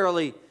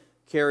voluntarily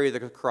carry the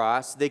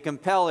cross. They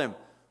compel him.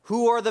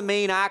 Who are the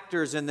main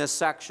actors in this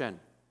section?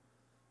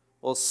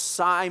 Well,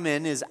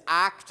 Simon is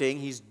acting.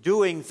 He's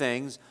doing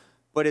things,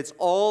 but it's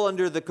all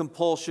under the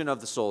compulsion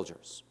of the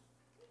soldiers.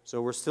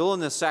 So we're still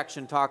in this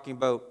section talking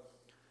about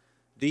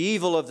the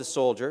evil of the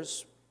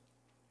soldiers.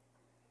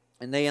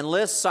 And they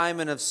enlist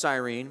Simon of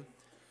Cyrene.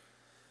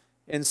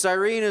 And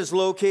Cyrene is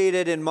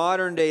located in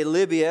modern-day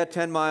Libya,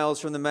 10 miles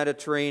from the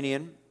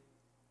Mediterranean.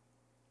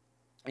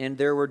 And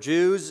there were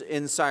Jews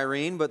in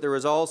Cyrene, but there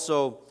was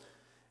also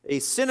a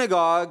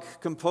synagogue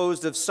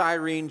composed of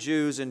Cyrene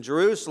Jews in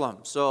Jerusalem.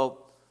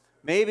 So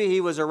maybe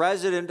he was a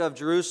resident of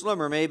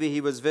Jerusalem, or maybe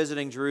he was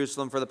visiting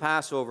Jerusalem for the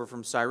Passover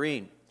from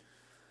Cyrene.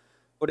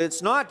 But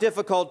it's not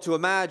difficult to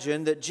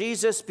imagine that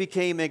Jesus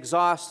became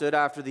exhausted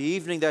after the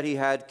evening that he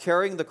had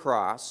carrying the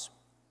cross.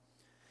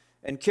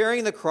 And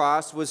carrying the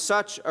cross was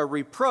such a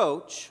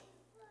reproach.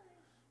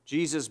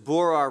 Jesus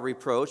bore our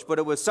reproach, but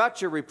it was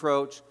such a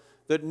reproach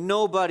that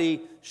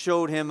nobody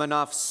showed him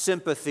enough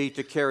sympathy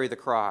to carry the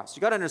cross.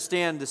 You've got to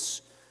understand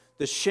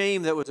the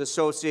shame that was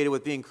associated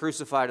with being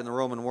crucified in the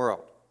Roman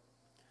world,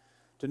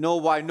 to know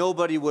why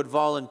nobody would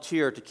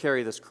volunteer to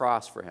carry this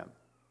cross for him.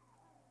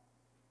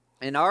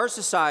 In our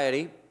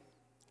society,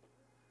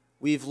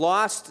 we've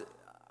lost,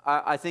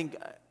 I think,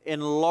 in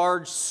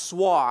large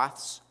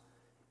swaths,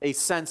 a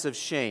sense of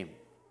shame.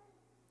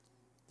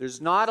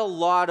 There's not a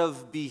lot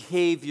of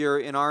behavior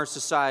in our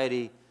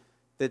society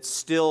that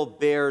still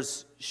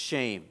bears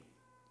shame.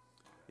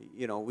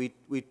 You know,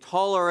 we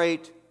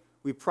tolerate,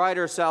 we pride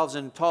ourselves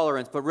in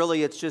tolerance, but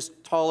really it's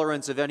just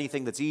tolerance of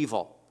anything that's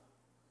evil.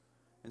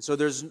 And so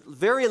there's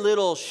very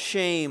little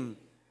shame.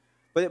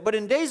 But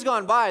in days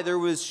gone by, there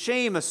was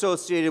shame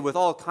associated with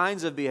all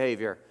kinds of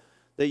behavior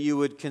that you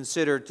would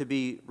consider to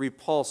be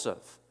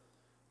repulsive.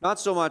 Not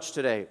so much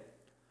today.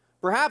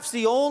 Perhaps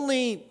the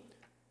only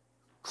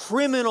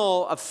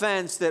criminal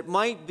offense that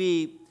might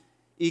be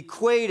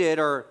equated,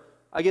 or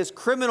I guess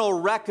criminal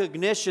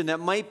recognition that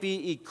might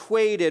be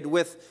equated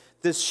with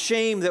this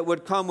shame that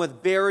would come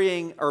with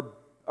burying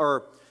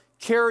or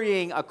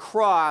carrying a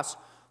cross,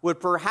 would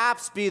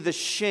perhaps be the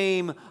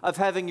shame of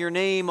having your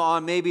name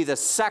on maybe the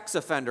sex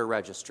offender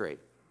registry.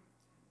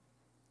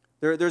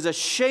 There's a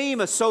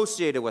shame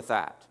associated with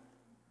that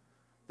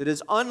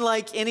is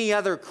unlike any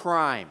other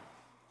crime.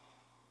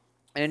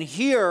 And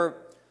here,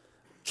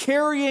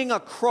 carrying a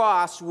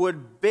cross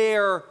would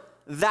bear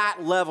that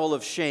level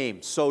of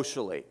shame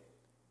socially.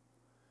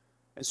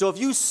 And so if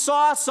you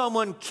saw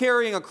someone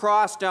carrying a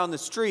cross down the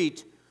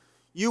street,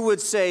 you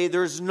would say,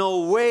 there's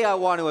no way I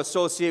want to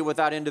associate with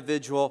that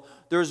individual.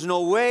 There's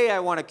no way I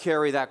want to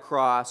carry that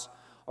cross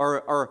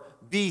or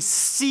be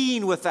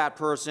seen with that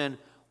person.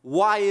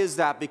 Why is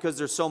that? Because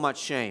there's so much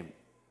shame.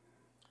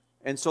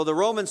 And so the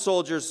Roman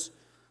soldiers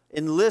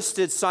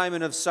enlisted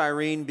Simon of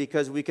Cyrene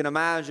because we can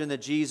imagine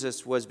that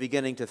Jesus was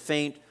beginning to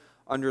faint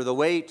under the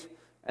weight,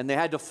 and they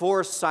had to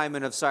force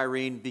Simon of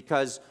Cyrene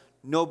because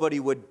nobody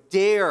would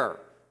dare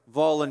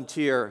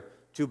volunteer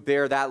to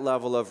bear that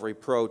level of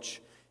reproach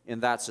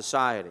in that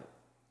society.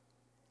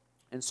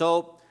 And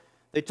so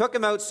they took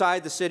him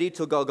outside the city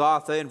to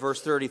Golgotha in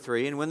verse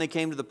 33, and when they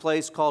came to the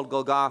place called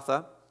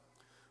Golgotha,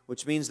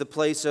 which means the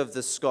place of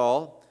the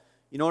skull,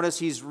 you notice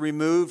he's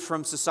removed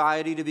from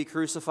society to be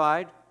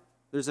crucified.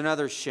 There's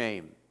another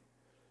shame.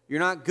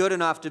 You're not good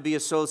enough to be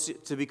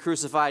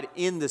crucified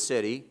in the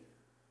city.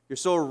 You're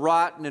so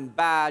rotten and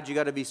bad, you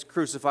got to be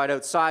crucified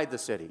outside the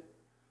city.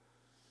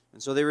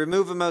 And so they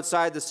remove him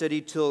outside the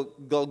city to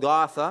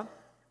Golgotha.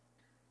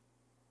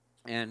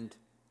 And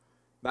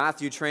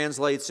Matthew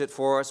translates it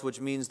for us,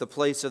 which means the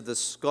place of the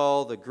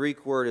skull. The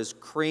Greek word is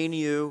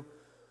craniou.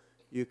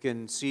 You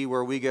can see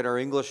where we get our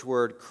English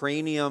word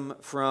cranium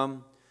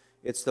from.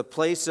 It's the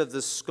place of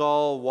the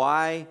skull.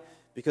 Why?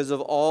 Because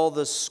of all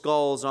the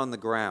skulls on the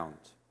ground.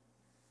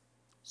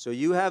 So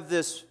you have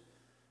this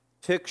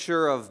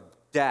picture of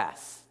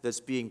death that's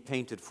being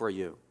painted for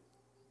you.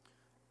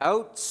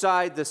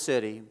 Outside the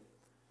city,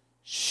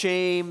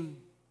 shame,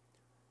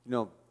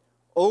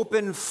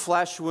 open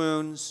flesh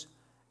wounds,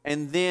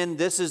 and then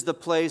this is the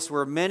place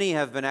where many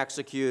have been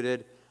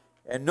executed,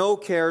 and no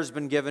care has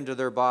been given to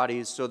their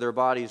bodies, so their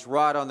bodies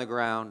rot on the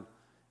ground,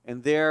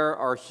 and there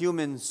are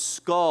human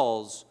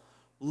skulls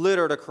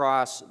littered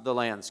across the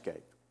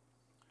landscape.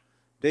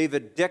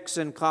 David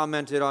Dixon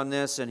commented on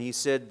this, and he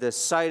said, the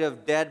sight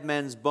of dead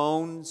men's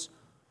bones,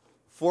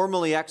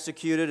 formerly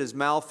executed as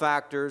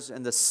malefactors,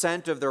 and the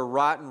scent of their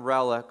rotten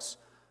relics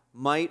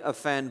might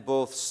offend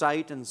both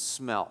sight and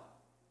smell.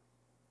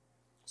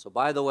 So,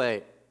 by the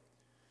way,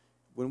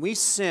 when we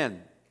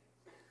sin,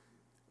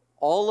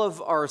 all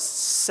of our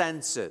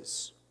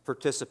senses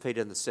participate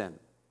in the sin.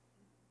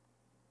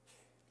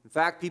 In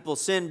fact, people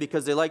sin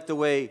because they like the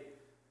way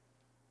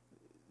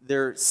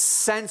their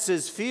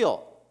senses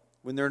feel.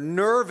 When their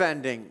nerve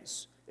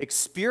endings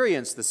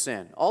experience the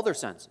sin, all their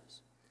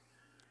senses.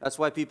 That's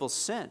why people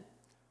sin.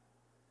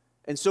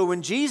 And so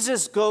when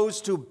Jesus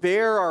goes to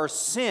bear our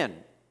sin,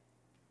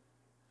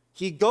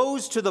 He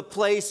goes to the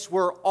place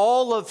where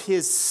all of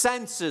his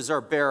senses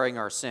are bearing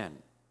our sin.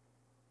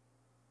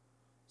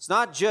 It's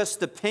not just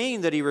the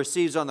pain that he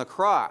receives on the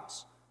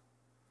cross.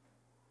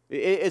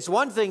 It's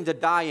one thing to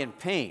die in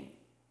pain.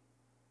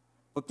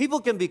 But people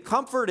can be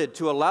comforted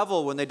to a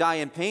level when they die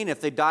in pain if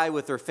they die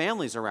with their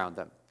families around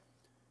them,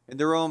 in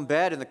their own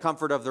bed, in the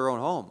comfort of their own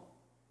home.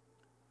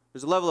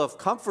 There's a level of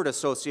comfort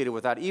associated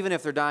with that, even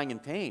if they're dying in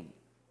pain.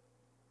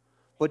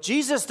 But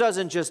Jesus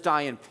doesn't just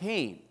die in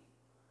pain,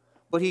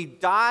 but he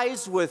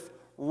dies with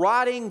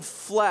rotting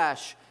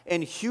flesh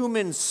and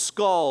human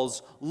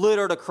skulls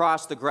littered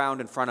across the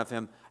ground in front of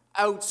him,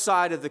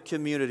 outside of the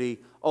community,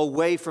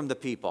 away from the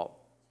people.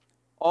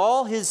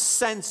 All his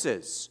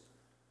senses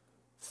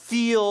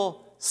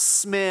feel,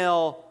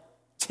 smell,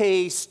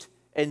 taste,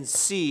 and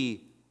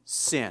see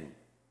sin.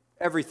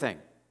 Everything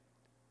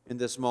in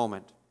this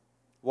moment.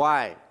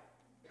 Why?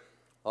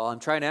 Well, I'm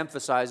trying to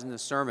emphasize in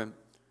this sermon,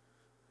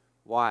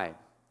 why?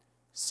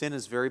 Sin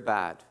is very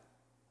bad,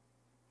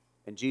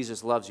 and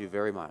Jesus loves you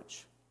very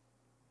much.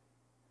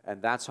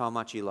 And that's how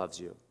much he loves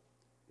you,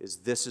 is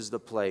this is the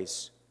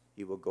place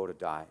he will go to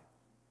die.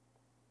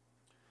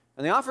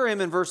 And they offer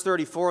him in verse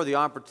 34 the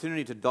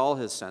opportunity to dull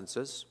his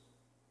senses.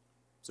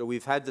 So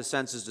we've had the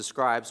senses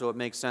described, so it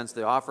makes sense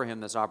they offer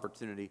him this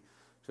opportunity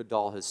to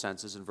dull his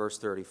senses in verse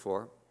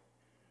 34.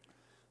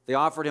 They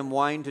offered him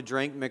wine to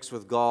drink mixed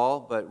with gall,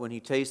 but when he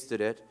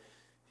tasted it,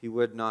 he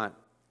would not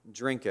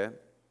drink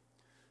it.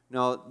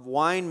 Now,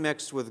 wine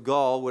mixed with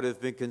gall would have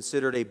been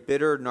considered a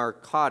bitter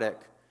narcotic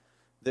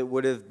that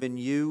would have been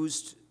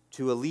used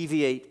to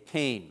alleviate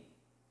pain.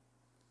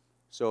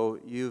 So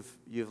you've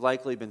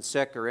likely been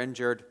sick or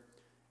injured,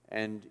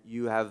 and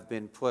you have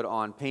been put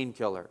on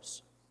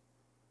painkillers.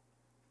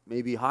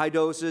 Maybe high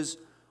doses,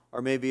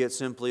 or maybe it's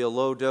simply a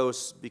low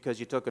dose because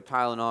you took a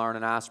Tylenol or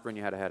an aspirin,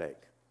 you had a headache.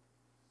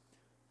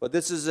 But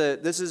this is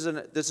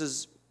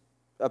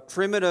a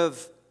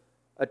primitive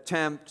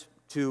attempt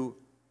to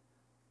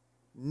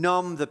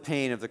numb the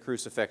pain of the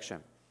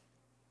crucifixion,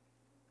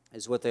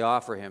 is what they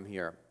offer him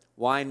here.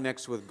 Wine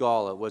mixed with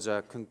gall. It was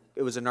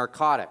a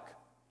narcotic.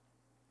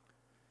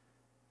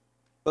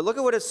 But look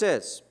at what it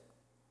says.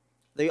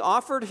 They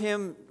offered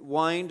him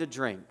wine to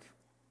drink,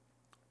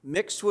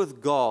 mixed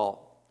with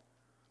gall,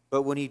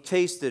 but when he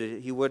tasted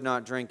it, he would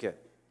not drink it.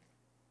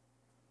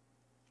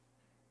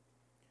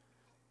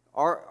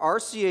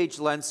 R.C.H.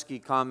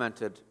 Lenski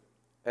commented,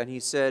 and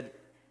he said,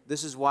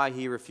 this is why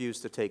he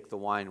refused to take the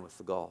wine with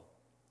the gall.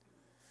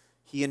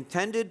 He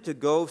intended to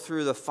go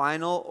through the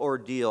final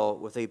ordeal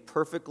with a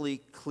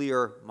perfectly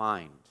clear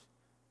mind.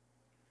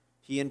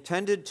 He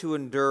intended to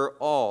endure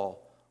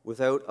all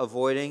without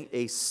avoiding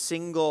a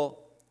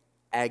single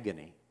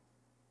agony.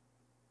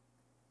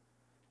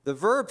 The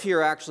verb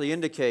here actually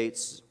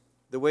indicates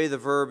the way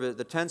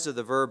the tense of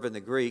the verb in the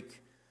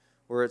Greek,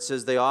 where it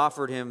says they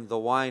offered him the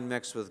wine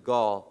mixed with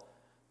gall.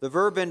 The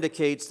verb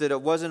indicates that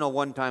it wasn't a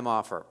one-time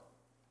offer.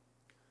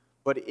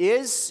 But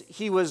as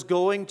he was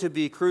going to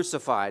be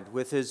crucified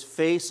with his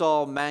face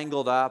all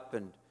mangled up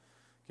and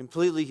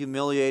completely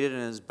humiliated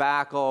and his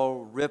back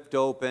all ripped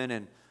open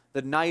and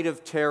the night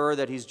of terror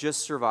that he's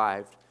just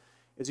survived,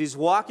 as he's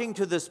walking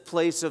to this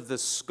place of the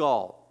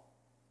skull,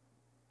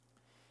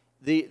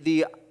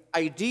 the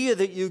idea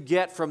that you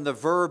get from the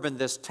verb in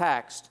this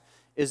text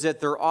is that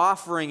they're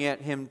offering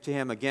it to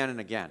him again and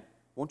again.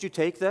 Won't you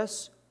take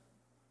this?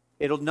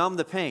 It'll numb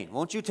the pain.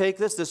 Won't you take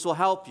this? This will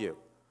help you.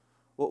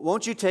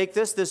 Won't you take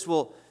this? This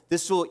will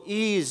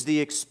ease the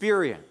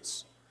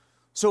experience.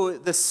 So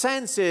the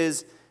sense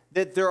is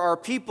that there are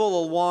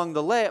people along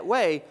the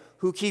way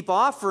who keep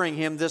offering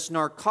him this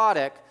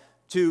narcotic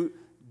to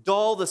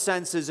dull the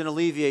senses and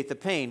alleviate the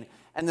pain.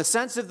 And the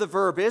sense of the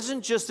verb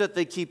isn't just that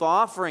they keep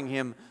offering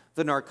him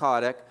the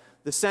narcotic.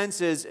 The sense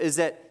is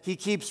that he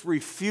keeps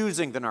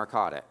refusing the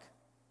narcotic.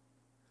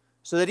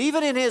 So that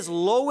even in his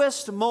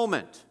lowest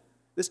moment,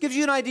 this gives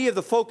you an idea of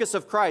the focus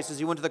of Christ as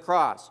he went to the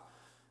cross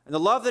and the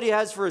love that he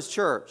has for his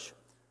church.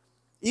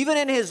 Even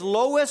in his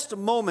lowest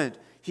moment,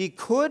 he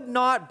could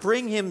not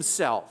bring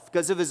himself,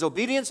 because of his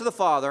obedience to the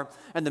Father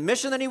and the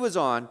mission that he was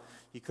on,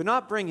 he could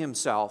not bring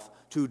himself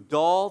to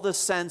dull the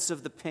sense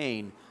of the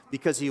pain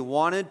because he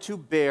wanted to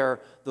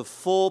bear the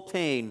full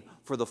pain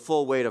for the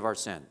full weight of our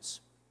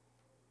sins.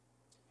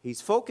 He's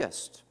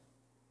focused.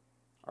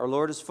 Our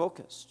Lord is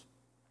focused.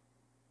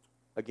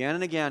 Again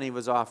and again he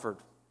was offered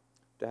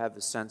to have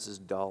his senses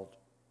dulled.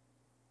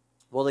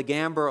 Well, they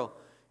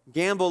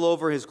gamble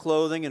over his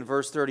clothing in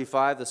verse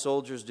 35, the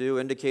soldiers do,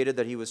 indicated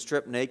that he was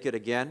stripped naked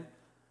again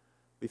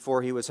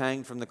before he was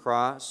hanged from the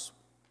cross.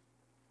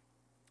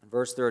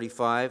 Verse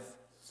 35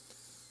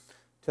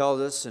 tells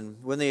us,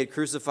 and when they had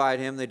crucified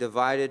him, they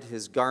divided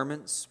his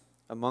garments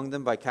among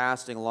them by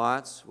casting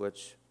lots,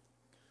 which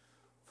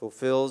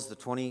fulfills the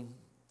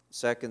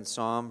 22nd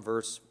Psalm,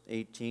 verse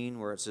 18,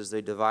 where it says,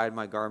 they divide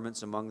my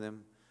garments among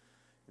them,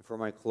 and for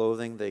my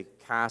clothing they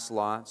cast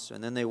lots.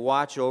 And then they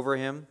watch over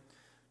him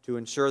to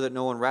ensure that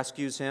no one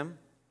rescues him.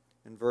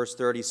 In verse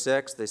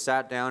 36, they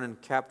sat down and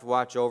kept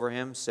watch over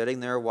him, sitting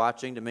there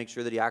watching to make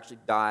sure that he actually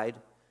died.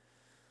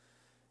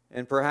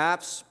 And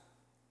perhaps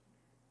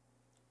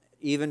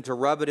even to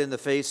rub it in the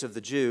face of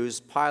the Jews.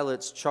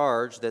 Pilate's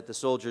charge that the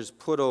soldiers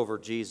put over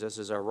Jesus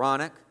is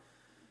ironic,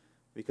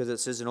 because it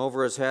says, and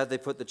over his head they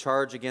put the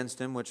charge against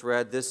him, which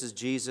read, "This is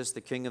Jesus,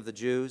 the King of the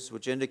Jews,"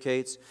 which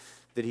indicates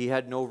that he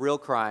had no real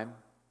crime. Do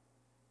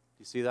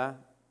you see that?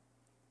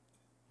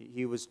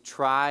 He was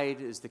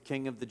tried as the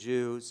King of the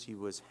Jews. He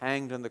was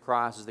hanged on the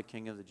cross as the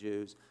King of the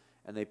Jews.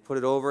 And they put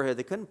it over his head.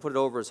 They couldn't put it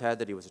over his head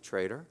that he was a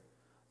traitor.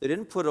 They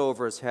didn't put it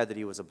over his head that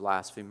he was a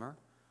blasphemer.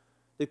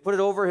 They put it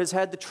over his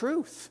head the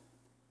truth.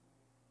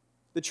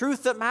 The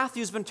truth that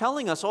Matthew's been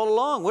telling us all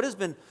along. What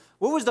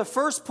was the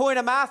first point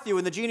of Matthew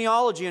in the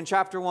genealogy in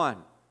chapter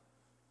 1?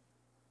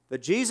 That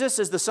Jesus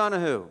is the son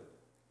of who?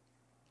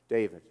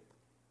 David,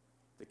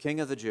 the King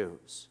of the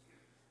Jews.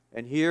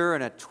 And here,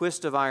 in a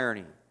twist of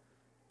irony,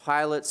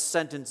 Pilate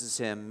sentences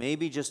him,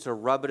 maybe just to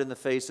rub it in the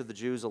face of the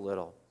Jews a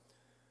little,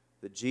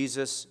 that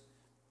Jesus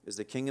is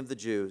the King of the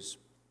Jews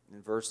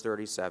in verse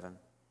 37.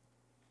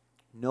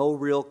 No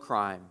real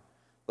crime,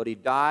 but he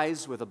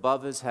dies with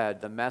above his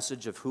head the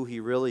message of who he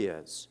really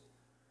is.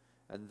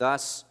 And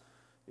thus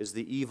is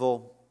the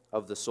evil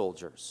of the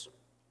soldiers,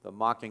 the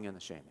mocking and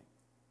the shaming.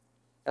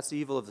 That's the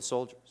evil of the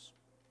soldiers.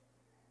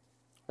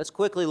 Let's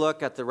quickly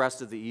look at the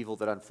rest of the evil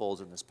that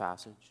unfolds in this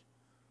passage.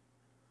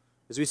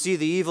 As we see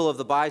the evil of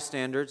the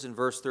bystanders in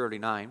verse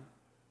 39,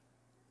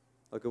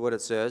 look at what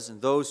it says.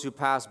 And those who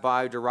passed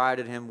by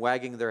derided him,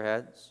 wagging their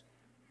heads.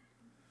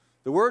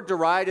 The word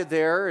derided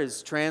there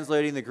is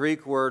translating the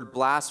Greek word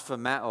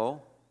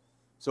blasphemeo.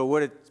 So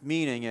what its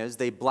meaning is,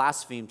 they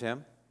blasphemed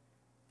him.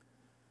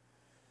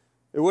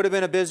 It would have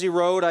been a busy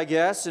road, I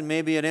guess, and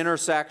maybe an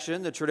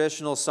intersection. The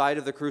traditional site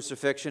of the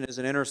crucifixion is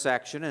an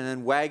intersection. And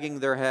then wagging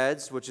their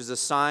heads, which is a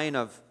sign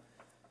of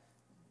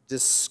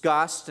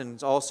disgust,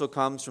 and also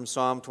comes from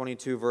Psalm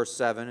 22, verse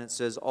 7. It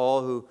says,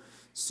 all who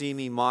see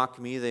me mock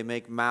me, they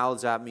make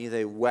mouths at me,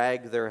 they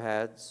wag their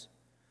heads.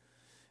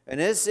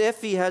 And as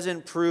if he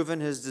hasn't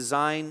proven his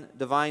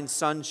divine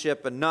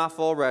sonship enough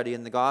already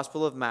in the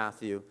Gospel of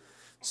Matthew,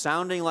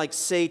 sounding like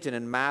Satan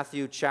in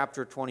Matthew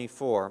chapter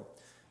 24,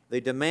 they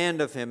demand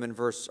of him in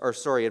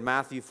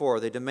Matthew 4,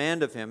 they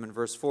demand of him in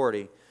verse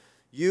 40,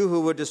 you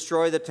who would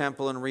destroy the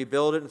temple and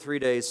rebuild it in 3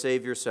 days,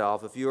 save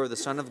yourself. If you are the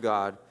Son of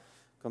God,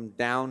 come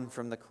down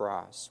from the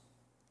cross.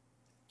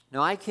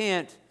 Now,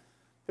 pay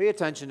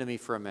attention to me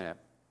for a minute.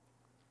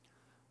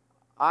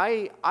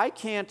 I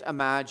can't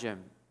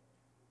imagine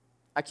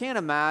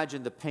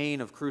the pain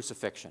of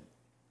crucifixion,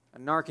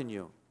 and nor can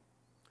you.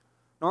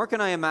 Nor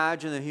can I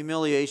imagine the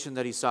humiliation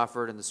that he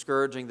suffered and the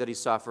scourging that he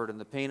suffered and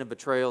the pain of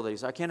betrayal that he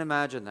suffered. I can't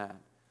imagine that.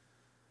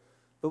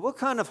 But what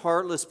kind of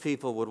heartless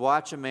people would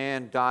watch a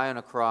man die on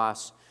a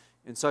cross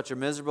in such a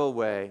miserable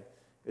way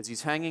as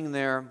he's hanging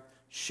there,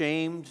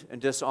 shamed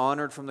and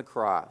dishonored from the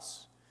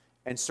cross,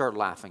 and start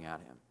laughing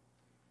at him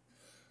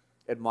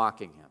and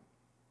mocking him?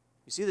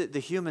 You see the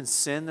human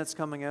sin that's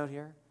coming out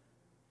here?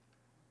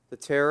 The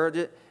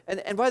terror.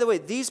 And by the way,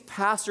 these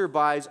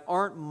passerbys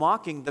aren't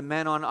mocking the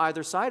men on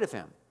either side of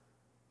him.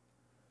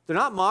 They're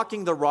not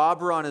mocking the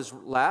robber on his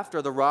left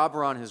or the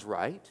robber on his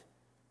right.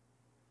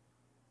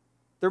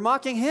 They're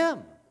mocking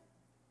him.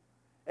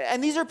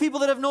 And these are people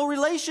that have no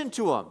relation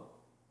to him.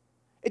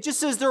 It just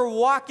says they're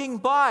walking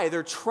by,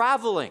 they're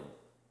traveling.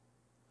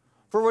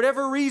 For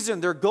whatever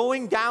reason, they're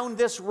going down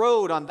this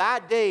road on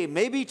that day,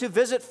 maybe to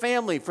visit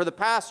family for the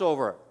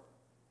Passover.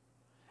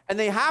 And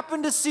they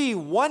happen to see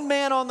one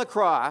man on the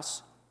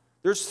cross.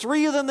 There's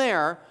 3 of them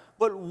there,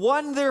 but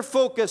one they're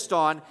focused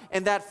on,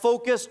 and that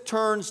focus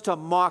turns to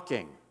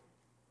mocking.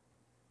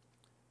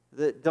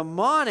 The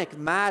demonic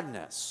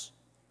madness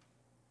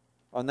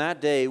on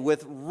that day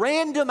with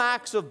random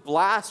acts of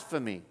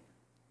blasphemy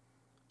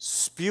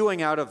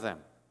spewing out of them.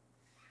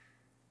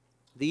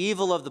 The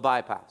evil of the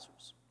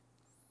bypassers.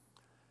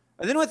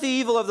 And then with the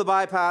evil of the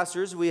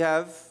bypassers, we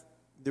have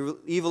the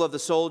evil of the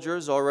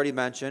soldiers, already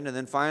mentioned, and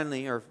then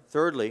finally, or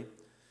thirdly,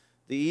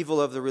 the evil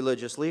of the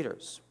religious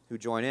leaders who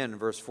join in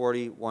verse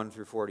 41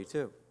 through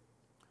 42.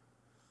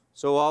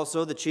 So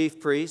also the chief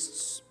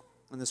priests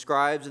and the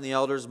scribes and the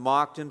elders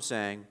mocked him,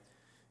 saying,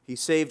 he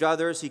saved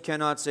others, he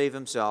cannot save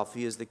himself.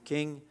 He is the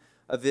King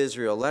of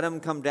Israel. Let him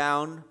come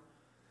down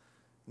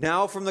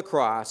now from the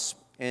cross,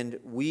 and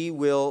we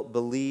will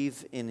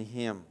believe in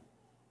him.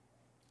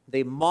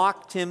 They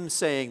mocked him,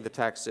 saying, the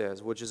text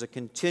says, which is a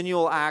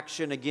continual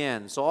action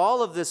again. So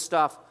all of this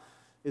stuff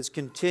is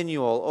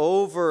continual,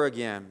 over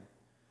again,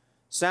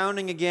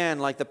 sounding again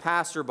like the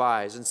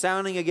passerbys, and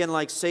sounding again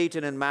like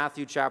Satan in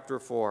Matthew chapter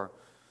 4.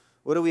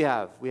 What do we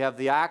have? We have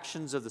the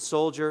actions of the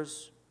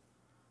soldiers.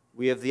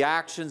 We have the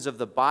actions of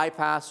the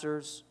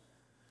bypassers.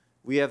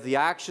 We have the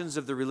actions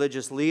of the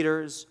religious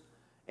leaders.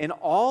 And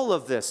all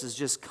of this is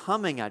just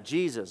coming at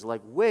Jesus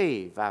like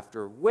wave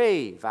after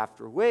wave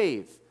after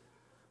wave,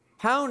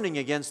 pounding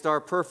against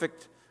our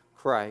perfect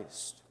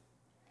Christ.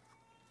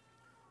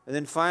 And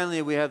then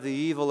finally, we have the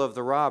evil of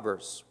the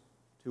robbers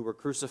who were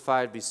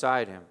crucified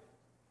beside him.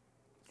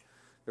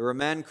 There were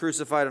men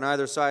crucified on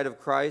either side of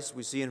Christ.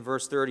 We see in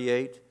verse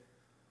 38.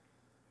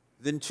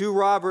 Then 2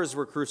 robbers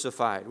were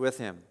crucified with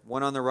him,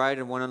 one on the right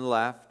and one on the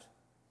left.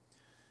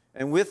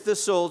 And with the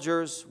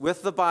soldiers,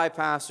 with the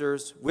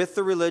bypassers, with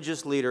the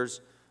religious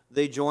leaders,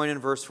 they join in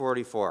verse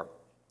 44.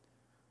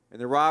 And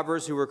the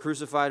robbers who were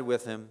crucified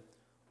with him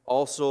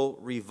also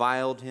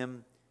reviled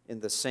him in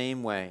the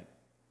same way.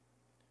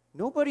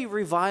 Nobody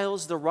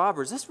reviles the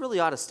robbers. This really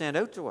ought to stand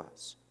out to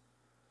us.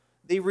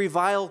 They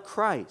revile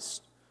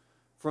Christ,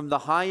 from the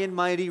high and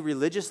mighty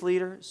religious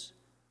leaders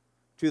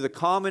to the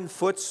common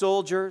foot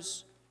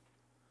soldiers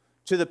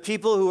to the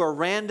people who are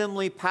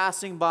randomly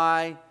passing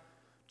by,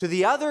 to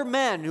the other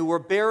men who were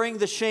bearing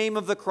the shame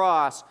of the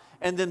cross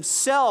and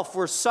themselves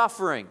were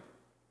suffering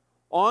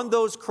on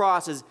those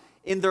crosses.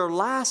 In their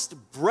last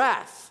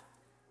breath,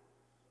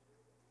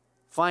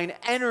 find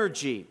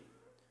energy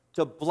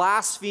to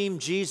blaspheme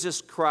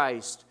Jesus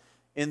Christ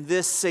in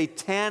this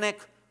satanic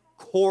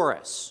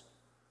chorus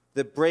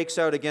that breaks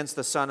out against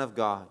the Son of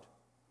God.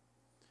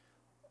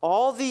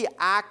 All the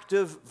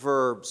active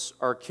verbs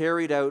are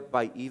carried out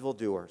by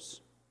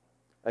evildoers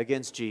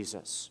against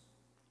Jesus.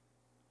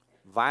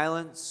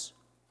 Violence,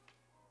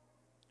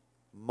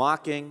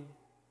 mocking,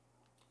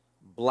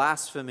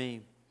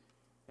 blasphemy,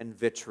 and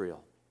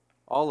vitriol.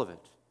 All of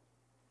it.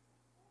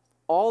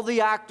 All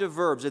the active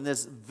verbs in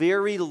this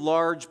very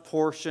large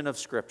portion of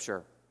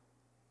Scripture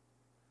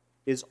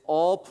is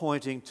all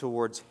pointing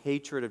towards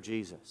hatred of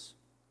Jesus.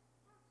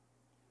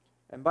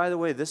 And by the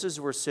way, this is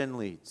where sin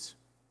leads.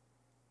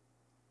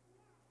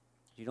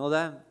 Do you know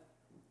that?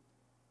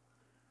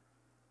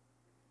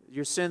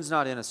 Your sin's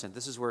not innocent.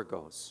 This is where it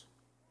goes.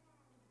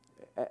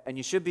 And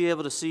you should be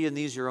able to see in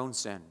these your own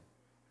sin.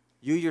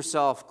 You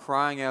yourself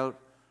crying out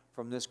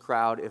from this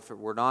crowd, if it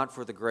were not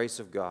for the grace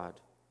of God.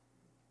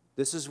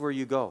 This is where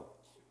you go,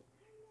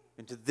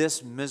 into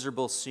this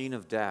miserable scene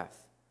of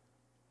death.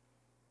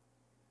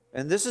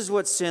 And this is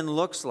what sin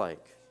looks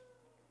like.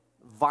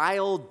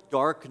 Vile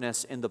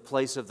darkness in the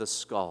place of the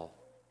skull.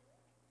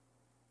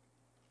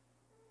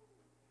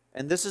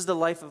 And this is the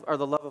life of, or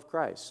the love of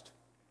Christ,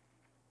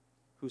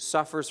 who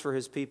suffers for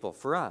his people,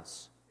 for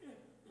us.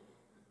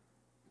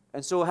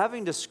 And so,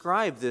 having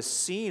described this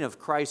scene of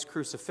Christ's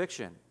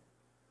crucifixion,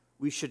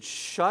 we should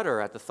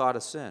shudder at the thought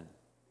of sin.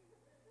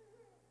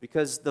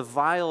 Because the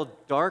vile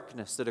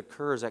darkness that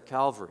occurs at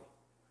Calvary,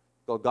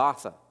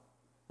 Golgotha,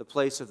 the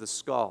place of the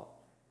skull.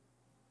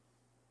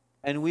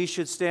 And we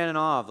should stand in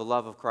awe of the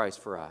love of Christ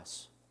for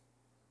us.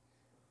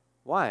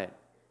 Why?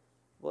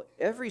 Well,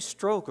 every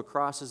stroke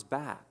across his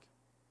back,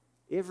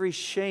 every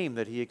shame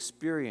that he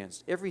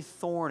experienced, every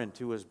thorn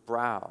into his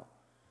brow,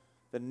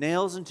 the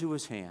nails into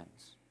his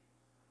hands,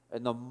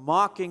 and the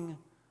mocking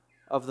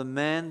of the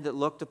men that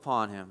looked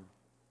upon him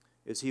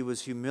as he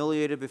was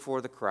humiliated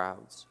before the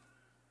crowds,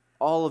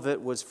 all of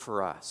it was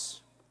for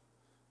us.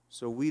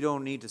 So we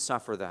don't need to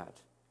suffer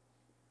that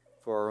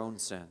for our own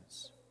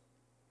sins.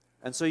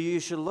 And so you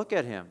should look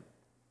at him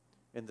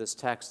in this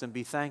text and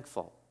be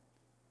thankful.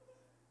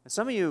 And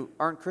some of you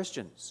aren't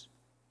Christians.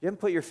 You haven't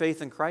put your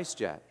faith in Christ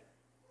yet.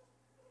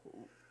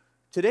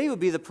 Today would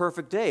be the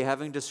perfect day,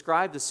 having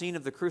described the scene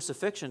of the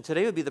crucifixion,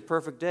 today would be the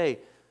perfect day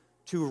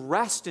to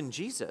rest in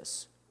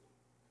Jesus.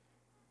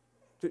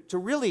 To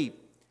really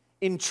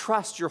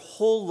entrust your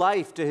whole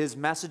life to his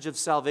message of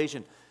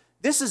salvation.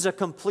 This is a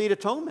complete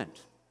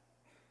atonement.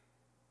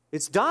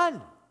 It's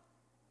done.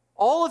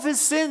 All of his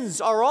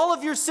sins, or all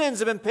of your sins,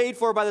 have been paid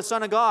for by the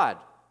Son of God.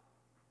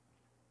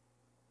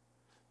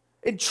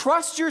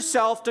 Entrust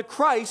yourself to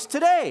Christ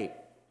today.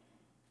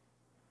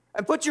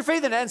 And put your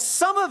faith in it. And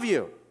some of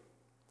you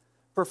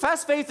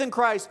profess faith in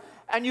Christ,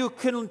 and you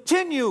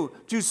continue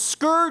to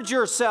scourge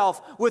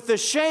yourself with the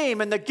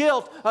shame and the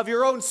guilt of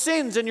your own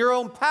sins and your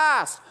own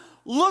past.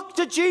 Look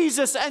to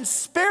Jesus and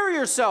spare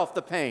yourself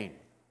the pain.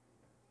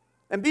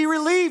 And be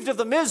relieved of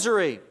the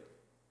misery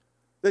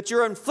that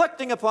you're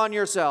inflicting upon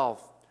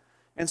yourself.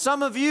 And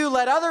some of you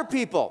let other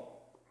people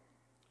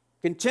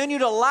continue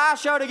to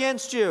lash out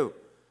against you.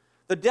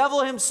 The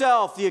devil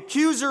himself, the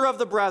accuser of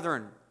the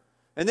brethren.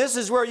 And this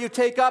is where you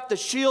take up the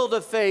shield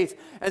of faith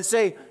and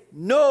say,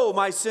 no,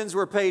 my sins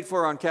were paid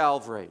for on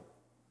Calvary.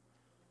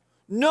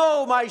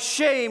 No, my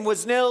shame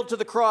was nailed to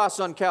the cross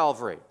on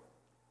Calvary.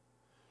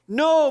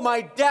 No,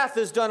 my death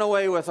is done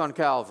away with on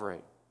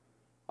Calvary.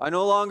 I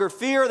no longer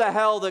fear the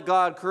hell that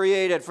God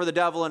created for the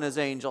devil and his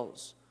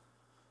angels.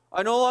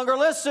 I no longer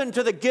listen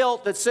to the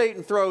guilt that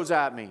Satan throws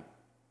at me.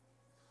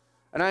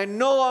 And I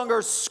no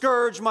longer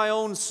scourge my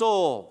own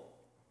soul.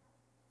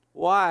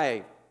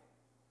 Why?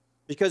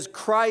 Because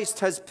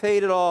Christ has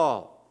paid it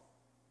all.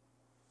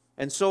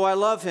 And so I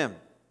love him.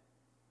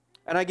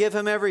 And I give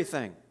him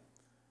everything.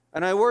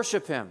 And I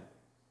worship him.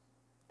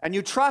 And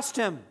you trust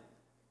him.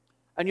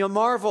 And you'll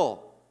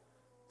marvel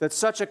that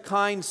such a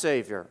kind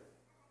Savior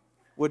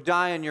would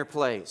die in your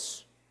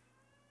place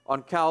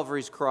on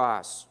Calvary's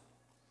cross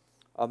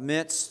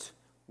amidst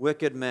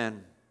wicked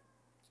men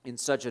in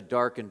such a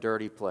dark and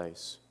dirty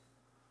place.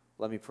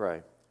 Let me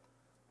pray.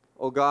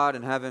 Oh God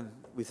in heaven,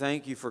 we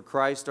thank you for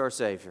Christ our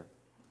Savior.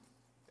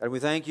 And we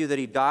thank you that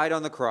he died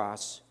on the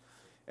cross.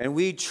 And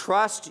we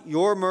trust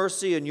your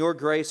mercy and your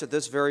grace at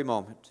this very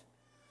moment.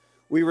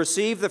 We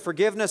receive the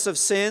forgiveness of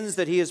sins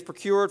that he has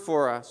procured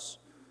for us.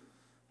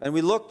 And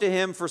we look to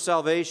Him for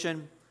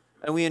salvation,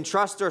 and we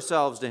entrust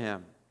ourselves to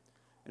Him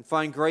and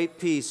find great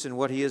peace in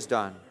what He has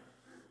done,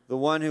 the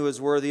one who is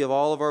worthy of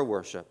all of our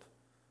worship.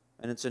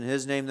 And it's in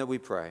His name that we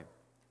pray.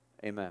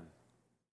 Amen.